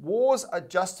 Wars are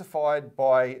justified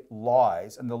by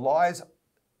lies, and the lies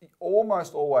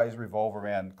almost always revolve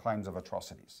around claims of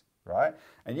atrocities, right?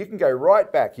 And you can go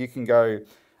right back. You can go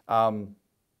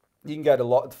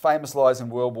to famous lies in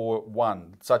World War I,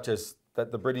 such as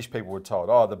that the British people were told,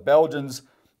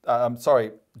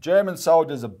 German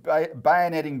soldiers are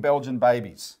bayoneting Belgian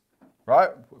babies,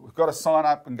 right? We've got to sign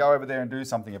up and go over there and do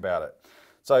something about it.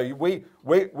 So we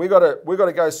got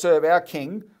to go serve our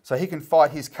king so he can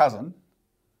fight his cousin.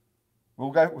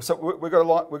 We've got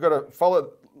to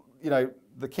follow,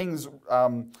 the king's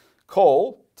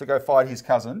call to go fight his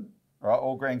cousin, right?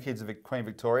 All grandkids of Queen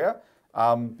Victoria,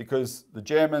 because the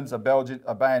Germans are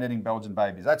bayoneting Belgian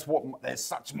babies. They're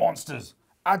such monsters,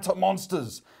 utter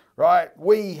monsters, right?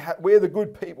 We're the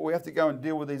good people. We have to go and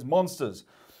deal with these monsters.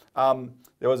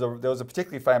 There was a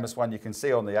particularly famous one you can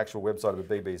see on the actual website of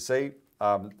the BBC.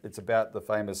 It's about the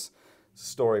famous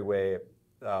story where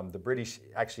the British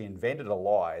actually invented a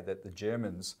lie that the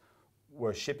Germans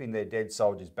were shipping their dead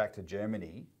soldiers back to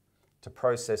Germany to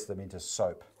process them into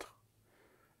soap.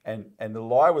 And the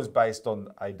lie was based on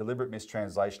a deliberate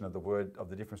mistranslation of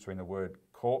the difference between the word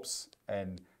corpse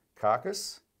and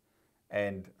carcass.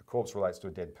 And a corpse relates to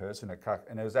a dead person,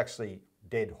 and it was actually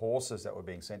dead horses that were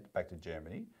being sent back to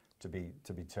Germany to be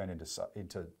turned into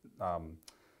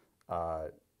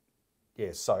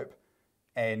soap,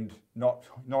 and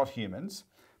not humans.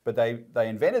 But they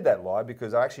invented that lie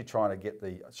because they're actually trying to get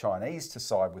the Chinese to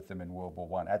side with them in World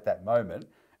War I at that moment,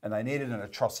 and they needed an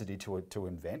atrocity to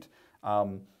invent.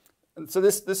 And so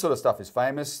this sort of stuff is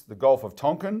famous. The Gulf of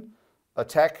Tonkin,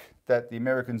 attack that the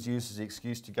Americans used as the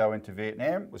excuse to go into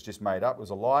Vietnam was just made up, was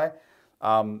a lie.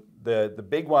 The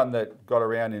big one that got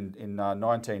around in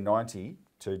 1990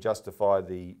 to justify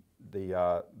the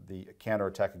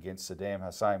counterattack against Saddam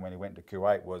Hussein when he went to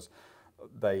Kuwait was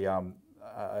a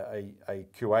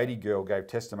Kuwaiti girl gave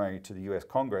testimony to the US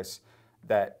Congress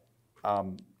that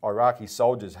Iraqi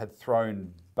soldiers had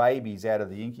thrown babies out of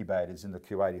the incubators in the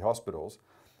Kuwaiti hospitals,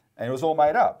 and it was all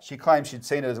made up. She claimed she'd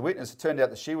seen it as a witness. It turned out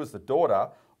that she was the daughter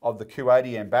of the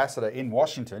Kuwaiti ambassador in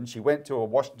Washington. She went to a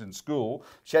Washington school.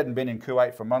 She hadn't been in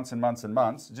Kuwait for months and months and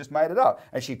months, just made it up.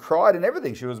 And she cried and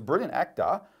everything. She was a brilliant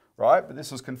actor, right? But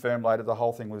this was confirmed later. The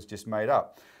whole thing was just made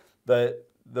up. The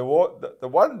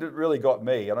one that really got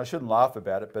me, and I shouldn't laugh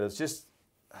about it, but it's just,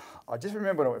 I just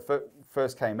remember when it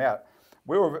first came out,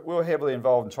 we were heavily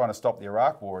involved in trying to stop the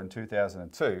Iraq War in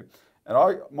 2002.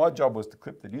 And my job was to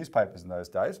clip the newspapers in those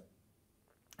days.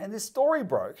 And this story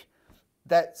broke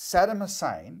that Saddam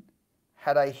Hussein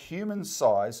had a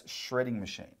human-sized shredding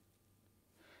machine,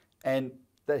 and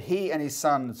that he and his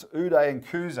sons Uday and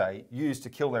Qusay used to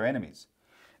kill their enemies.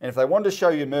 And if they wanted to show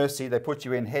you mercy, they put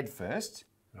you in head first.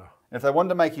 Oh. And if they wanted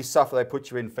to make you suffer, they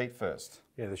put you in feet first.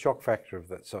 Yeah, the shock factor of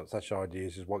that, such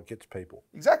ideas is what gets people.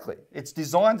 Exactly. It's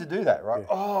designed to do that, right? Yeah.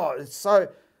 Oh, it's so,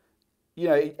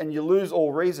 and you lose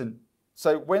all reason.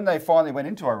 So when they finally went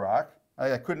into Iraq,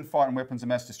 they couldn't find weapons of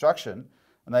mass destruction,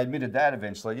 and they admitted that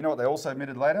eventually. You know what they also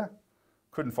admitted later?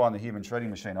 Couldn't find the human shredding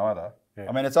machine either. Yeah.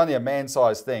 I mean, it's only a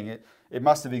man-sized thing. It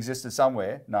must have existed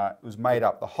somewhere. No, it was made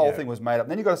up. The whole thing was made up.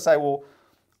 And then you've got to say, well,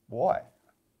 why?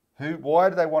 Why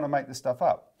do they want to make this stuff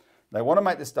up? They want to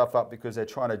make this stuff up because they're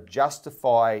trying to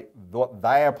justify what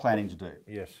they are planning to do.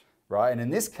 Yes. Right? And in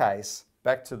this case,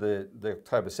 back to the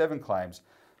October 7 claims,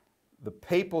 the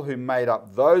people who made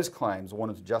up those claims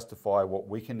wanted to justify what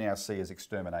we can now see as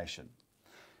extermination.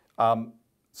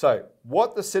 So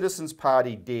what the Citizens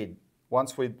Party did,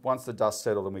 once the dust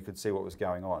settled and we could see what was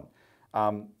going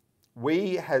on,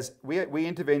 we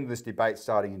intervened in this debate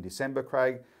starting in December,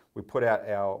 Craig. We put out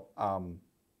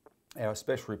our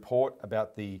special report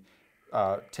about the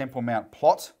Temple Mount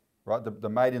plot, right? The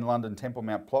Made in London Temple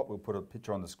Mount plot. We'll put a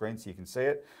picture on the screen so you can see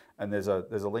it, and there's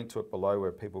a link to it below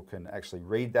where people can actually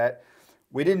read that.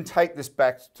 We didn't take this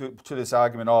back to this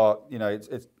argument.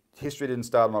 History didn't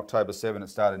start on October 7. It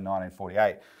started in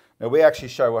 1948. Now we actually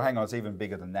show, well, hang on, it's even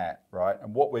bigger than that, right?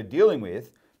 And what we're dealing with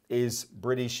is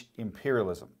British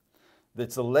imperialism.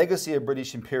 That's the legacy of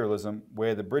British imperialism,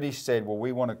 where the British said, well,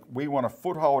 we want a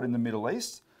foothold in the Middle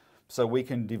East so we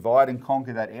can divide and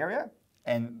conquer that area.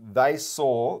 And they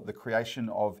saw the creation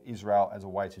of Israel as a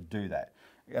way to do that.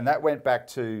 And that went back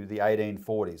to the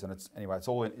 1840s. And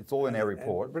it's all in our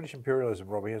report. And British imperialism,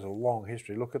 Robbie, has a long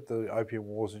history. Look at the Opium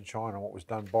Wars in China, what was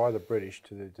done by the British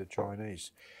to the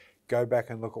Chinese. Go back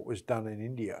and look what was done in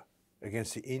India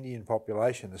against the Indian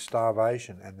population, the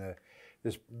starvation, and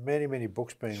there's many, many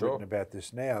books being written about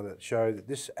this now that show that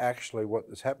this actually, what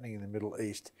is happening in the Middle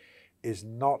East is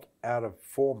not out of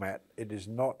format. It is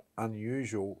not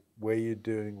unusual where you're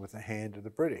dealing with the hand of the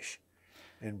British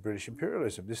in British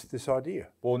imperialism, this idea.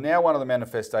 Well, now one of the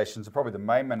manifestations, and probably the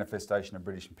main manifestation of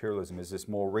British imperialism, is this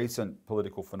more recent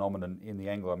political phenomenon in the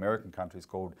Anglo-American countries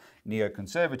called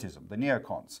neoconservatism, the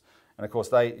neocons. And of course,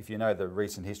 if you know the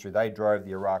recent history, they drove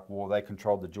the Iraq War, they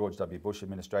controlled the George W. Bush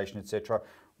administration, etc.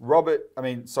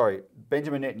 Benjamin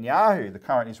Netanyahu, the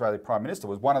current Israeli Prime Minister,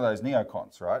 was one of those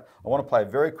neocons, right? I want to play a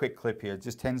very quick clip here,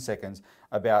 just 10 seconds,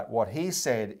 about what he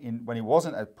said when he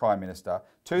wasn't a Prime Minister,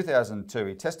 2002.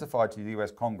 He testified to the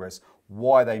US Congress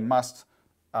why they must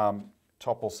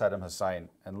topple Saddam Hussein,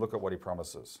 and look at what he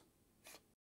promises.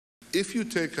 If you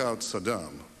take out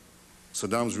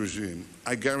Saddam's regime,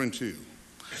 I guarantee you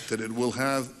that it will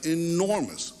have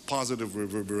enormous positive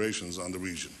reverberations on the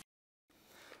region.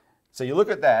 So you look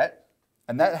at that,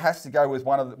 and that has to go with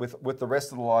with the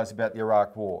rest of the lies about the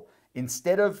Iraq War.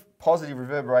 Instead of positive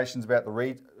reverberations about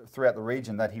throughout the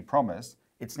region that he promised,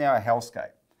 it's now a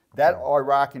hellscape. That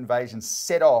Iraq invasion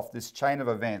set off this chain of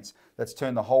events that's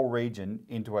turned the whole region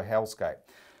into a hellscape.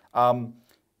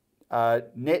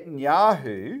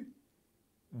 Netanyahu,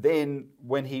 then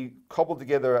when he cobbled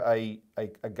together a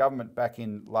government back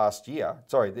in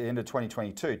the end of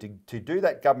 2022, to do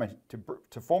that government,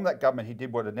 to form that government, he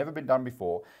did what had never been done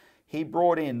before. He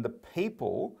brought in the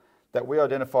people that we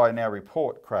identify in our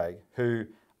report, Craig, who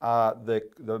are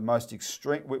the most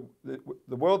extreme.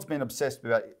 The world's been obsessed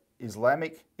about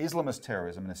Islamist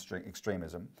terrorism and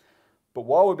extremism. But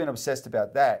while we've been obsessed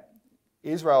about that,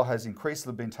 Israel has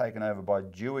increasingly been taken over by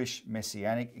Jewish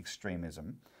messianic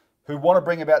extremism, who want to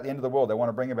bring about the end of the world. They want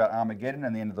to bring about Armageddon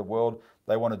and the end of the world.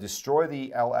 They want to destroy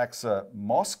the al-Aqsa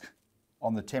mosque,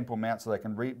 on the Temple Mount so they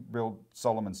can rebuild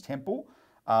Solomon's temple.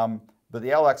 But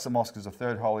the Al-Aqsa Mosque is the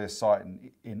third holiest site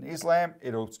in Islam.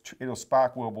 It'll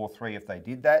spark World War III if they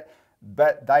did that.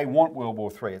 But they want World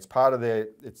War III. It's part of their.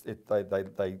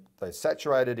 They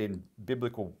saturated in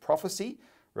biblical prophecy,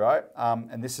 right?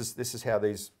 And this is how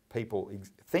these people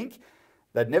think.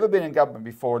 They'd never been in government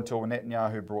before until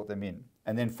Netanyahu brought them in.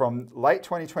 And then from late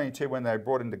 2022, when they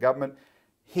brought into government,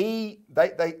 they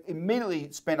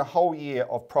immediately spent a whole year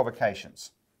of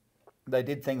provocations. They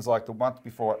did things like the month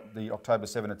before the October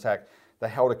 7 attack, they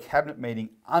held a cabinet meeting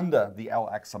under the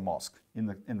Al-Aqsa Mosque, in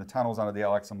the tunnels under the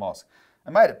Al-Aqsa Mosque,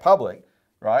 and made it public,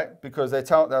 right? Because they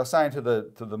were saying to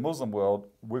the Muslim world,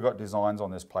 we've got designs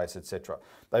on this place, etc.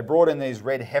 They brought in these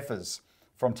red heifers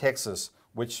from Texas,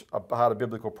 which are part of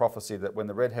biblical prophecy that when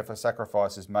the red heifer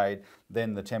sacrifice is made,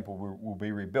 then the temple will be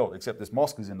rebuilt, except this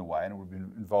mosque is in the way and it would be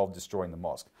involved destroying the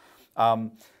mosque.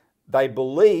 They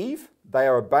believe they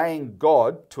are obeying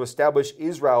God to establish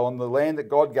Israel on the land that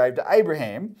God gave to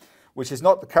Abraham, which is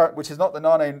not the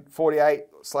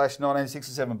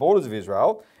 1948/1967 borders of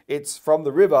Israel. It's from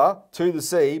the river to the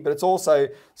sea, but it's also,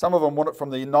 some of them want it from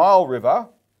the Nile River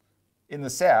in the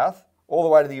south all the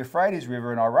way to the Euphrates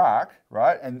River in Iraq,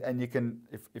 right? And you can,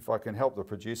 if I can help the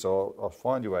producer, I'll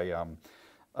find you an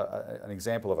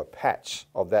example of a patch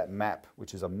of that map,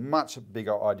 which is a much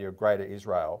bigger idea of Greater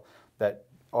Israel that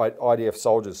IDF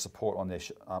soldiers support on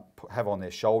have on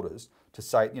their shoulders to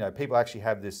say, people actually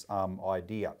have this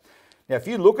idea. Now, if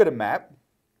you look at a map,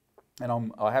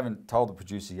 and I haven't told the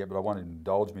producer yet, but I want to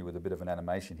indulge me with a bit of an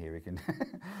animation here. We can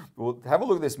we'll have a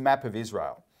look at this map of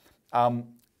Israel. So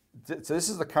this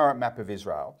is the current map of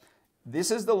Israel. This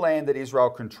is the land that Israel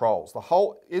controls.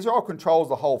 Israel controls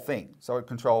the whole thing. So it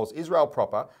controls Israel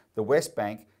proper, the West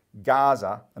Bank,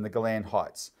 Gaza, and the Golan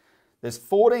Heights. There's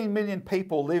 14 million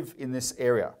people live in this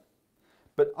area,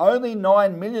 but only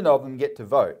 9 million of them get to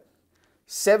vote.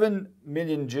 7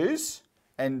 million Jews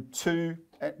and 2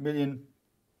 million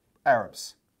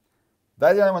Arabs.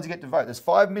 They're the only ones who get to vote. There's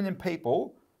 5 million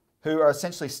people who are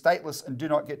essentially stateless and do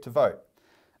not get to vote.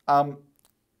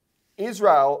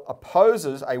 Israel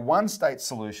opposes a one-state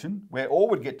solution where all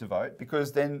would get to vote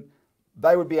because then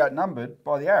they would be outnumbered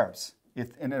by the Arabs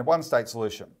in a one-state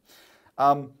solution.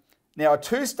 Now, a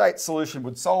two-state solution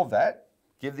would solve that,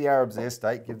 give the Arabs their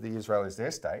state, give the Israelis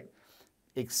their state,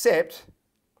 except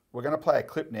we're going to play a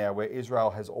clip now where Israel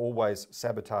has always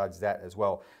sabotaged that as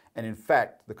well. And in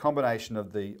fact, the combination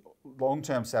of the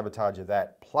long-term sabotage of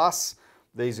that plus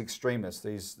these extremists,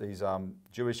 these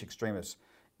Jewish extremists,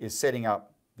 is setting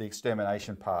up the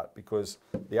extermination part, because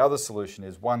the other solution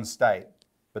is one state,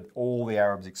 but all the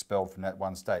Arabs expelled from that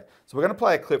one state. So we're going to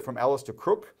play a clip from Alistair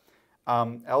Crook.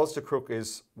 Alistair Crook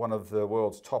is one of the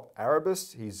world's top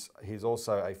Arabists. He's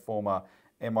also a former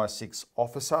MI6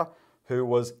 officer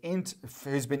who's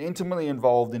been intimately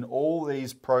involved in all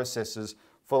these processes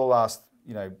for the last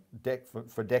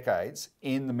for decades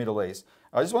in the Middle East.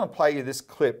 I just want to play you this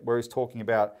clip where he's talking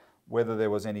about whether there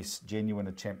was any genuine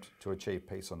attempt to achieve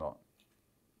peace or not.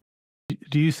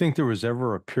 Do you think there was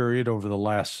ever a period over the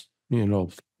last,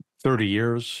 30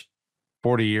 years,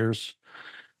 40 years,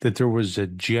 that there was a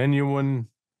genuine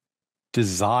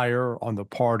desire on the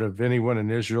part of anyone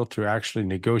in Israel to actually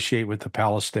negotiate with the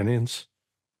Palestinians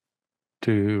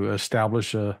to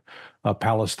establish a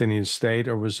Palestinian state?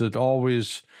 Or was it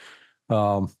always,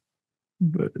 I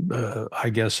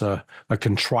guess, a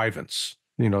contrivance?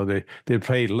 They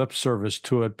paid lip service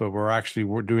to it, but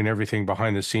we're doing everything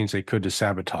behind the scenes they could to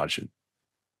sabotage it.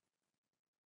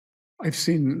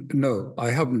 No, I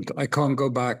haven't. I can't go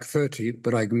back 30,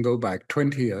 but I can go back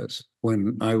 20 years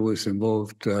when I was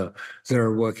involved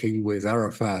there working with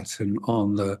Arafat and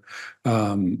on the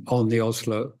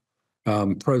Oslo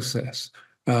process.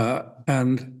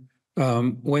 And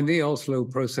when the Oslo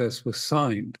process was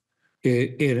signed,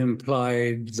 it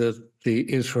implied that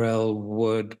Israel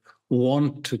would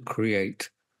want to create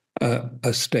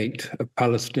a state, a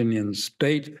Palestinian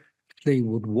state. They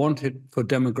would want it for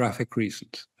demographic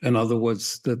reasons. In other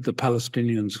words, that the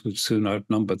Palestinians would soon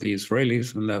outnumber the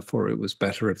Israelis, and therefore it was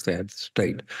better if they had a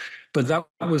state. But that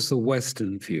was the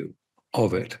Western view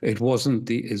of it. It wasn't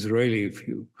the Israeli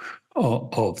view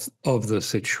of the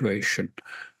situation.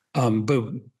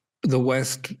 But the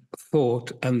West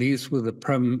thought, and these were the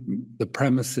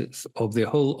premises of the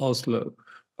whole Oslo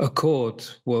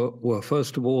Accords, were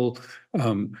first of all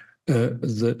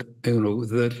that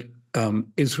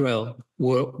Israel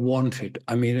wanted.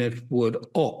 It would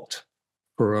opt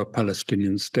for a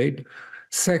Palestinian state.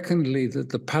 Secondly, that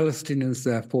the Palestinians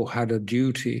therefore had a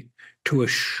duty to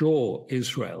assure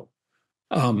Israel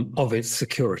of its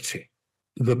security.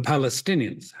 The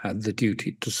Palestinians had the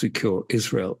duty to secure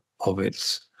Israel of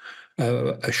its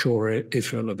assure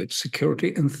Israel of its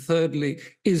security. And thirdly,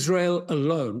 Israel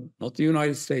alone, not the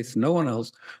United States, no one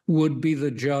else, would be the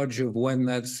judge of when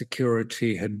that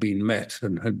security had been met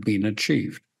and had been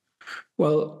achieved.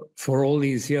 Well, for all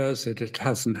these years, it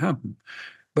hasn't happened.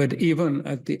 But even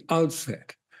at the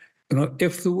outset,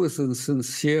 if there was a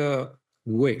sincere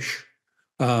wish,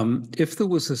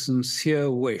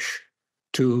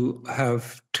 to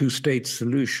have two-state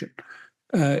solution,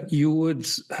 you would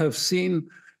have seen,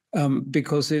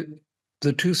 because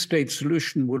the two-state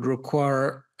solution would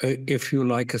require, if you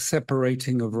like, a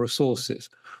separating of resources,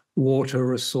 water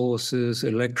resources,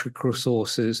 electric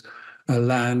resources,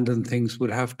 land and things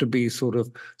would have to be sort of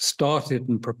started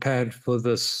and prepared for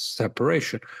this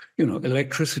separation.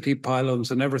 Electricity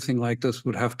pylons and everything like this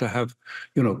would have to have,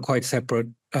 quite separate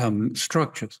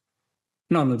structures.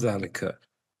 None of that occurred.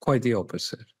 Quite the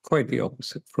opposite. Quite the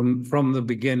opposite. From the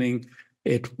beginning,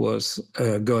 it was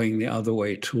going the other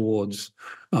way towards,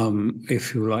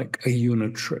 if you like, a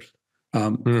unitary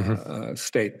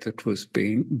state that was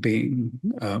being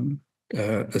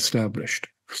established.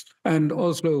 And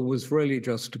Oslo was really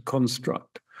just a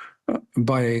construct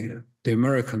by the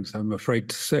Americans, I'm afraid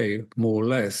to say, more or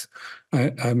less.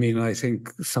 I mean, I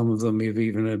think some of them have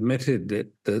even admitted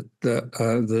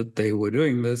that they were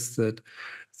doing this, that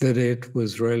it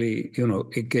was really,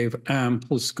 it gave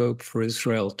ample scope for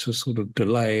Israel to sort of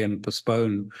delay and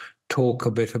postpone, talk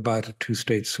a bit about a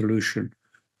two-state solution,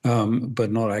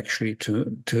 but not actually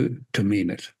to mean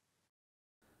it.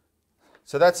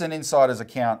 So that's an insider's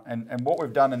account, and what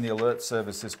we've done in the alert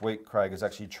service this week, Craig, is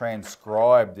actually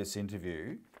transcribe this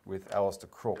interview with Alistair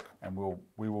Crook, and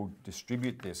we will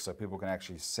distribute this so people can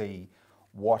actually see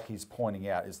what he's pointing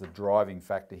out is the driving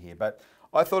factor here. But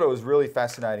I thought it was really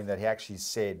fascinating that he actually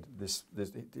said this.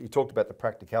 He talked about the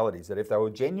practicalities, that if they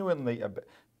were genuinely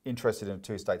interested in a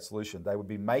two-state solution, they would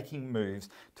be making moves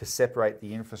to separate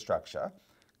the infrastructure.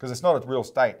 Because it's not a real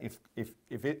state.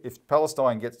 If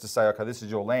Palestine gets to say, okay, this is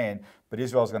your land, but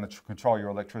Israel's going to control your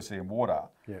electricity and water,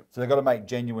 so they've got to make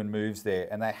genuine moves there,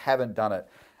 and they haven't done it.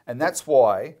 And that's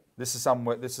why this is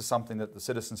something that the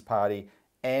Citizens Party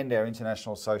and our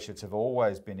international associates have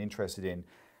always been interested in.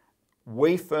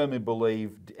 We firmly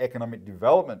believe economic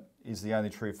development is the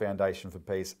only true foundation for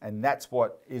peace, and that's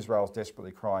what Israel's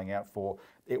desperately crying out for.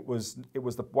 It was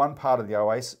the one part of the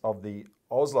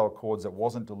Oslo Accords that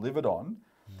wasn't delivered on.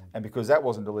 And because that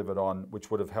wasn't delivered on,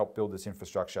 which would have helped build this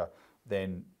infrastructure,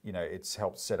 then it's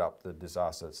helped set up the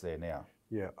disaster that's there now.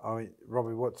 Yeah, I mean,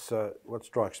 Robbie, what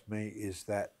strikes me is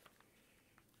that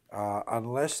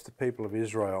unless the people of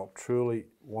Israel truly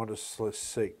want to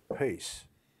seek peace,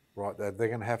 right, they're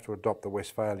going to have to adopt the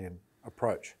Westphalian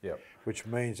approach, which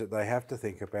means that they have to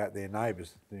think about their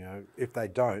neighbours. If they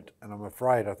don't, and I'm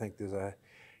afraid I think there's a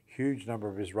huge number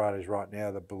of Israelis right now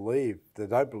that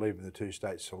don't believe in the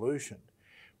two-state solution,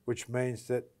 which means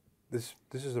that this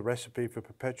is a recipe for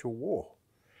perpetual war.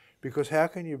 Because how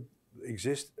can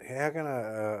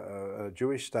a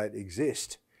Jewish state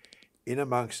exist in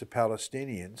amongst the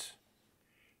Palestinians,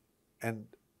 and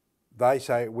they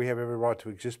say we have every right to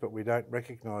exist, but we don't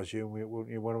recognise you, and we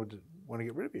want to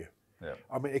get rid of you? Yeah.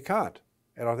 I mean, it can't.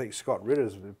 And I think Scott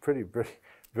Ritter's been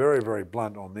very, very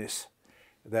blunt on this,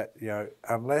 that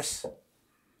unless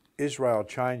Israel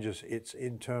changes its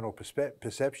internal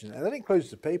perception, and that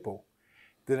includes the people,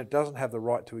 then it doesn't have the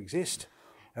right to exist.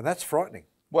 And that's frightening.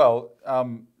 Well,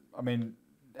 I mean,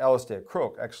 Alistair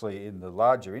Crook, actually, in the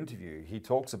larger interview, he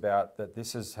talks about that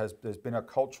there's been a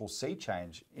cultural sea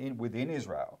change within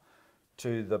Israel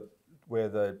to where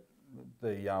the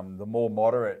more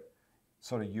moderate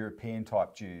sort of European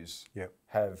type Jews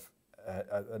are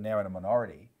now in a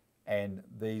minority, and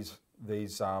these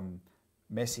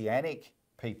messianic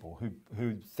people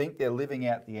who think they're living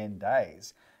out the end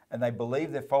days, and they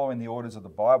believe they're following the orders of the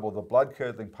Bible, the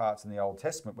blood-curdling parts in the Old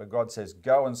Testament where God says,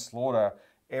 go and slaughter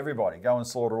everybody, go and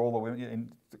slaughter all the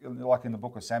women, like in the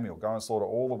book of Samuel, go and slaughter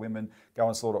all the women, go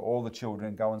and slaughter all the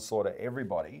children, go and slaughter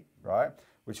everybody, right?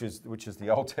 Which is the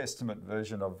Old Testament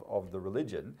version of the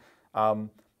religion.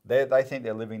 They think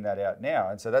they're living that out now,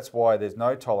 and so that's why there's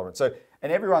no tolerance. So,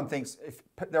 and everyone thinks,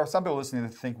 there are some people listening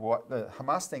that think, what, the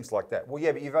Hamas thinks like that. Well,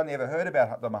 yeah, but you've only ever heard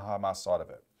about the Hamas side of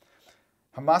it.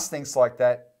 Hamas thinks like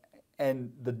that,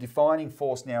 and the defining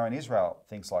force now in Israel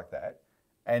thinks like that,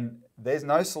 and there's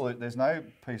no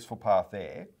peaceful path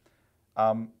there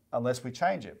unless we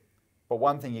change it. But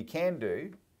one thing you can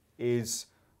do is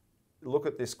look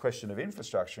at this question of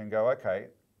infrastructure and go, okay,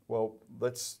 well,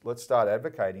 let's start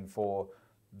advocating for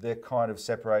the kind of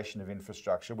separation of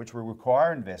infrastructure, which will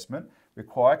require investment,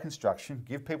 require construction,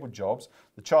 give people jobs.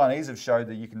 The Chinese have showed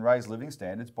that you can raise living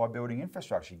standards by building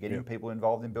infrastructure, getting people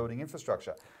involved in building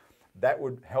infrastructure. That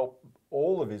would help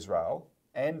all of Israel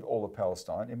and all of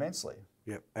Palestine immensely.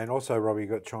 Yep, and also, Robbie,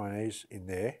 you've got Chinese in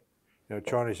there. You know,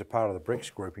 Chinese are part of the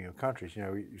BRICS grouping of countries. You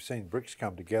know, you've seen BRICS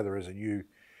come together as a new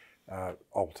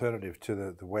alternative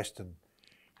to the Western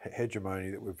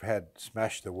hegemony that we've had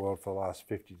smashed the world for the last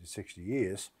 50 to 60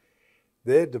 years.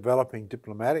 They're developing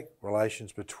diplomatic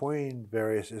relations between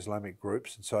various Islamic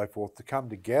groups and so forth to come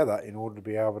together in order to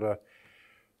be able to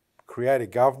create a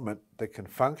government that can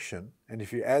function. And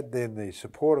if you add then the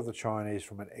support of the Chinese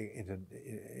from an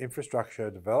infrastructure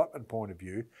development point of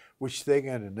view, which they're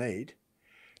going to need,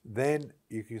 then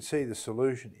you can see the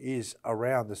solution is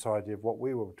around this idea of what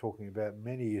we were talking about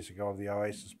many years ago of the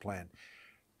Oasis Plan.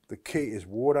 The key is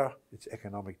water, it's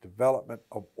economic development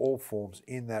of all forms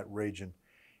in that region.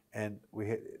 And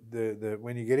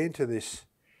when you get into these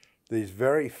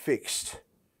very fixed,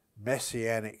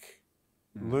 messianic,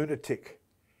 lunatic,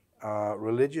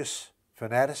 religious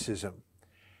fanaticism,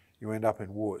 you end up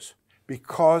in wars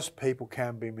because people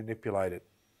can be manipulated,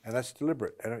 and that's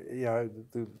deliberate. And you know,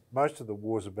 most of the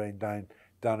wars have been done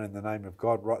in the name of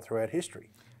God right throughout history.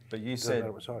 But you said,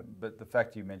 but the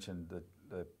fact you mentioned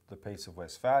the Peace of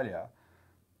Westphalia,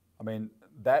 I mean,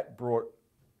 that brought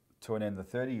to an end the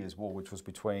 30 Years' War, which was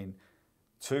between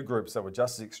two groups that were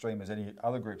just as extreme as any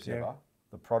other groups ever,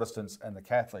 the Protestants and the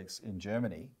Catholics in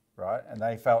Germany, right? And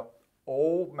they felt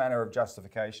all manner of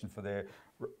justification for their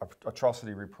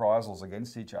atrocity reprisals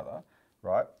against each other,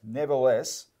 right?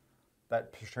 Nevertheless,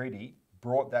 that treaty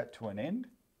brought that to an end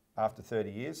after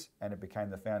 30 years, and it became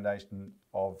the foundation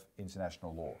of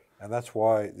international law. And that's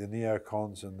why the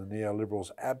neocons and the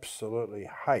neoliberals absolutely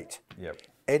hate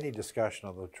any discussion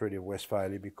of the Treaty of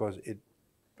Westphalia, because it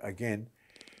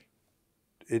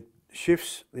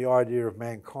shifts the idea of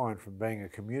mankind from being a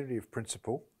community of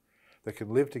principle that can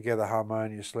live together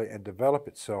harmoniously and develop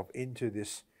itself into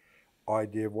this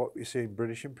idea of what we see in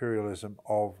British imperialism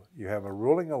of you have a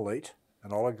ruling elite,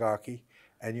 an oligarchy,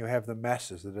 and you have the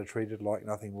masses that are treated like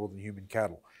nothing more than human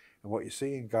cattle. And what you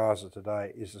see in Gaza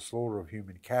today is the slaughter of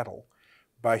human cattle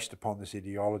based upon this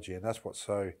ideology, and that's what's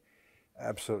so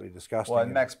absolutely disgusting. Well,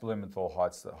 and Max Blumenthal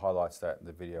highlights that in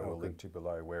the video we'll link to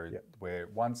below, where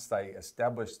once they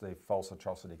establish the false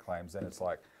atrocity claims, then it's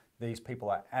like, these people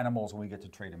are animals and we get to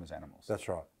treat them as animals. That's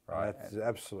right. Right. That's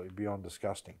absolutely beyond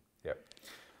disgusting. Yep.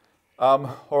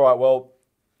 All right, well,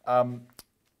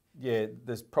 yeah,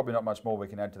 there's probably not much more we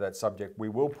can add to that subject. We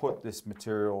will put this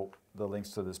material, the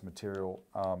links to this material,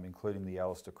 including the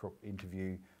Alistair Crook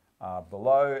interview,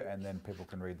 below, and then people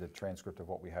can read the transcript of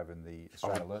what we have in the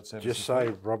Australian Alert Service. Just say,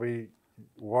 Robbie,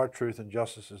 why truth and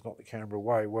justice is not the Canberra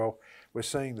way. Well, we're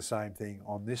seeing the same thing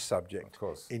on this subject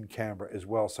in Canberra as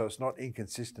well, so it's not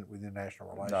inconsistent with international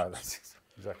relations. No, that's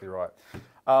exactly right.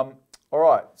 All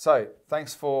right, so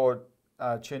thanks for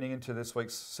tuning into this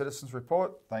week's Citizens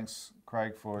Report. Thanks,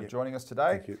 Craig, for joining us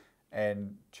today. Thank you.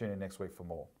 And tune in next week for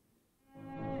more.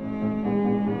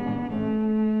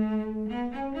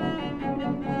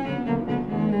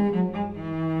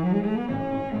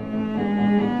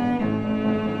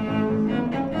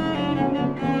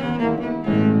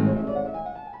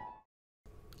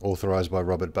 Authorised by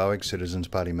Robert Barwick, Citizens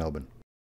Party, Melbourne.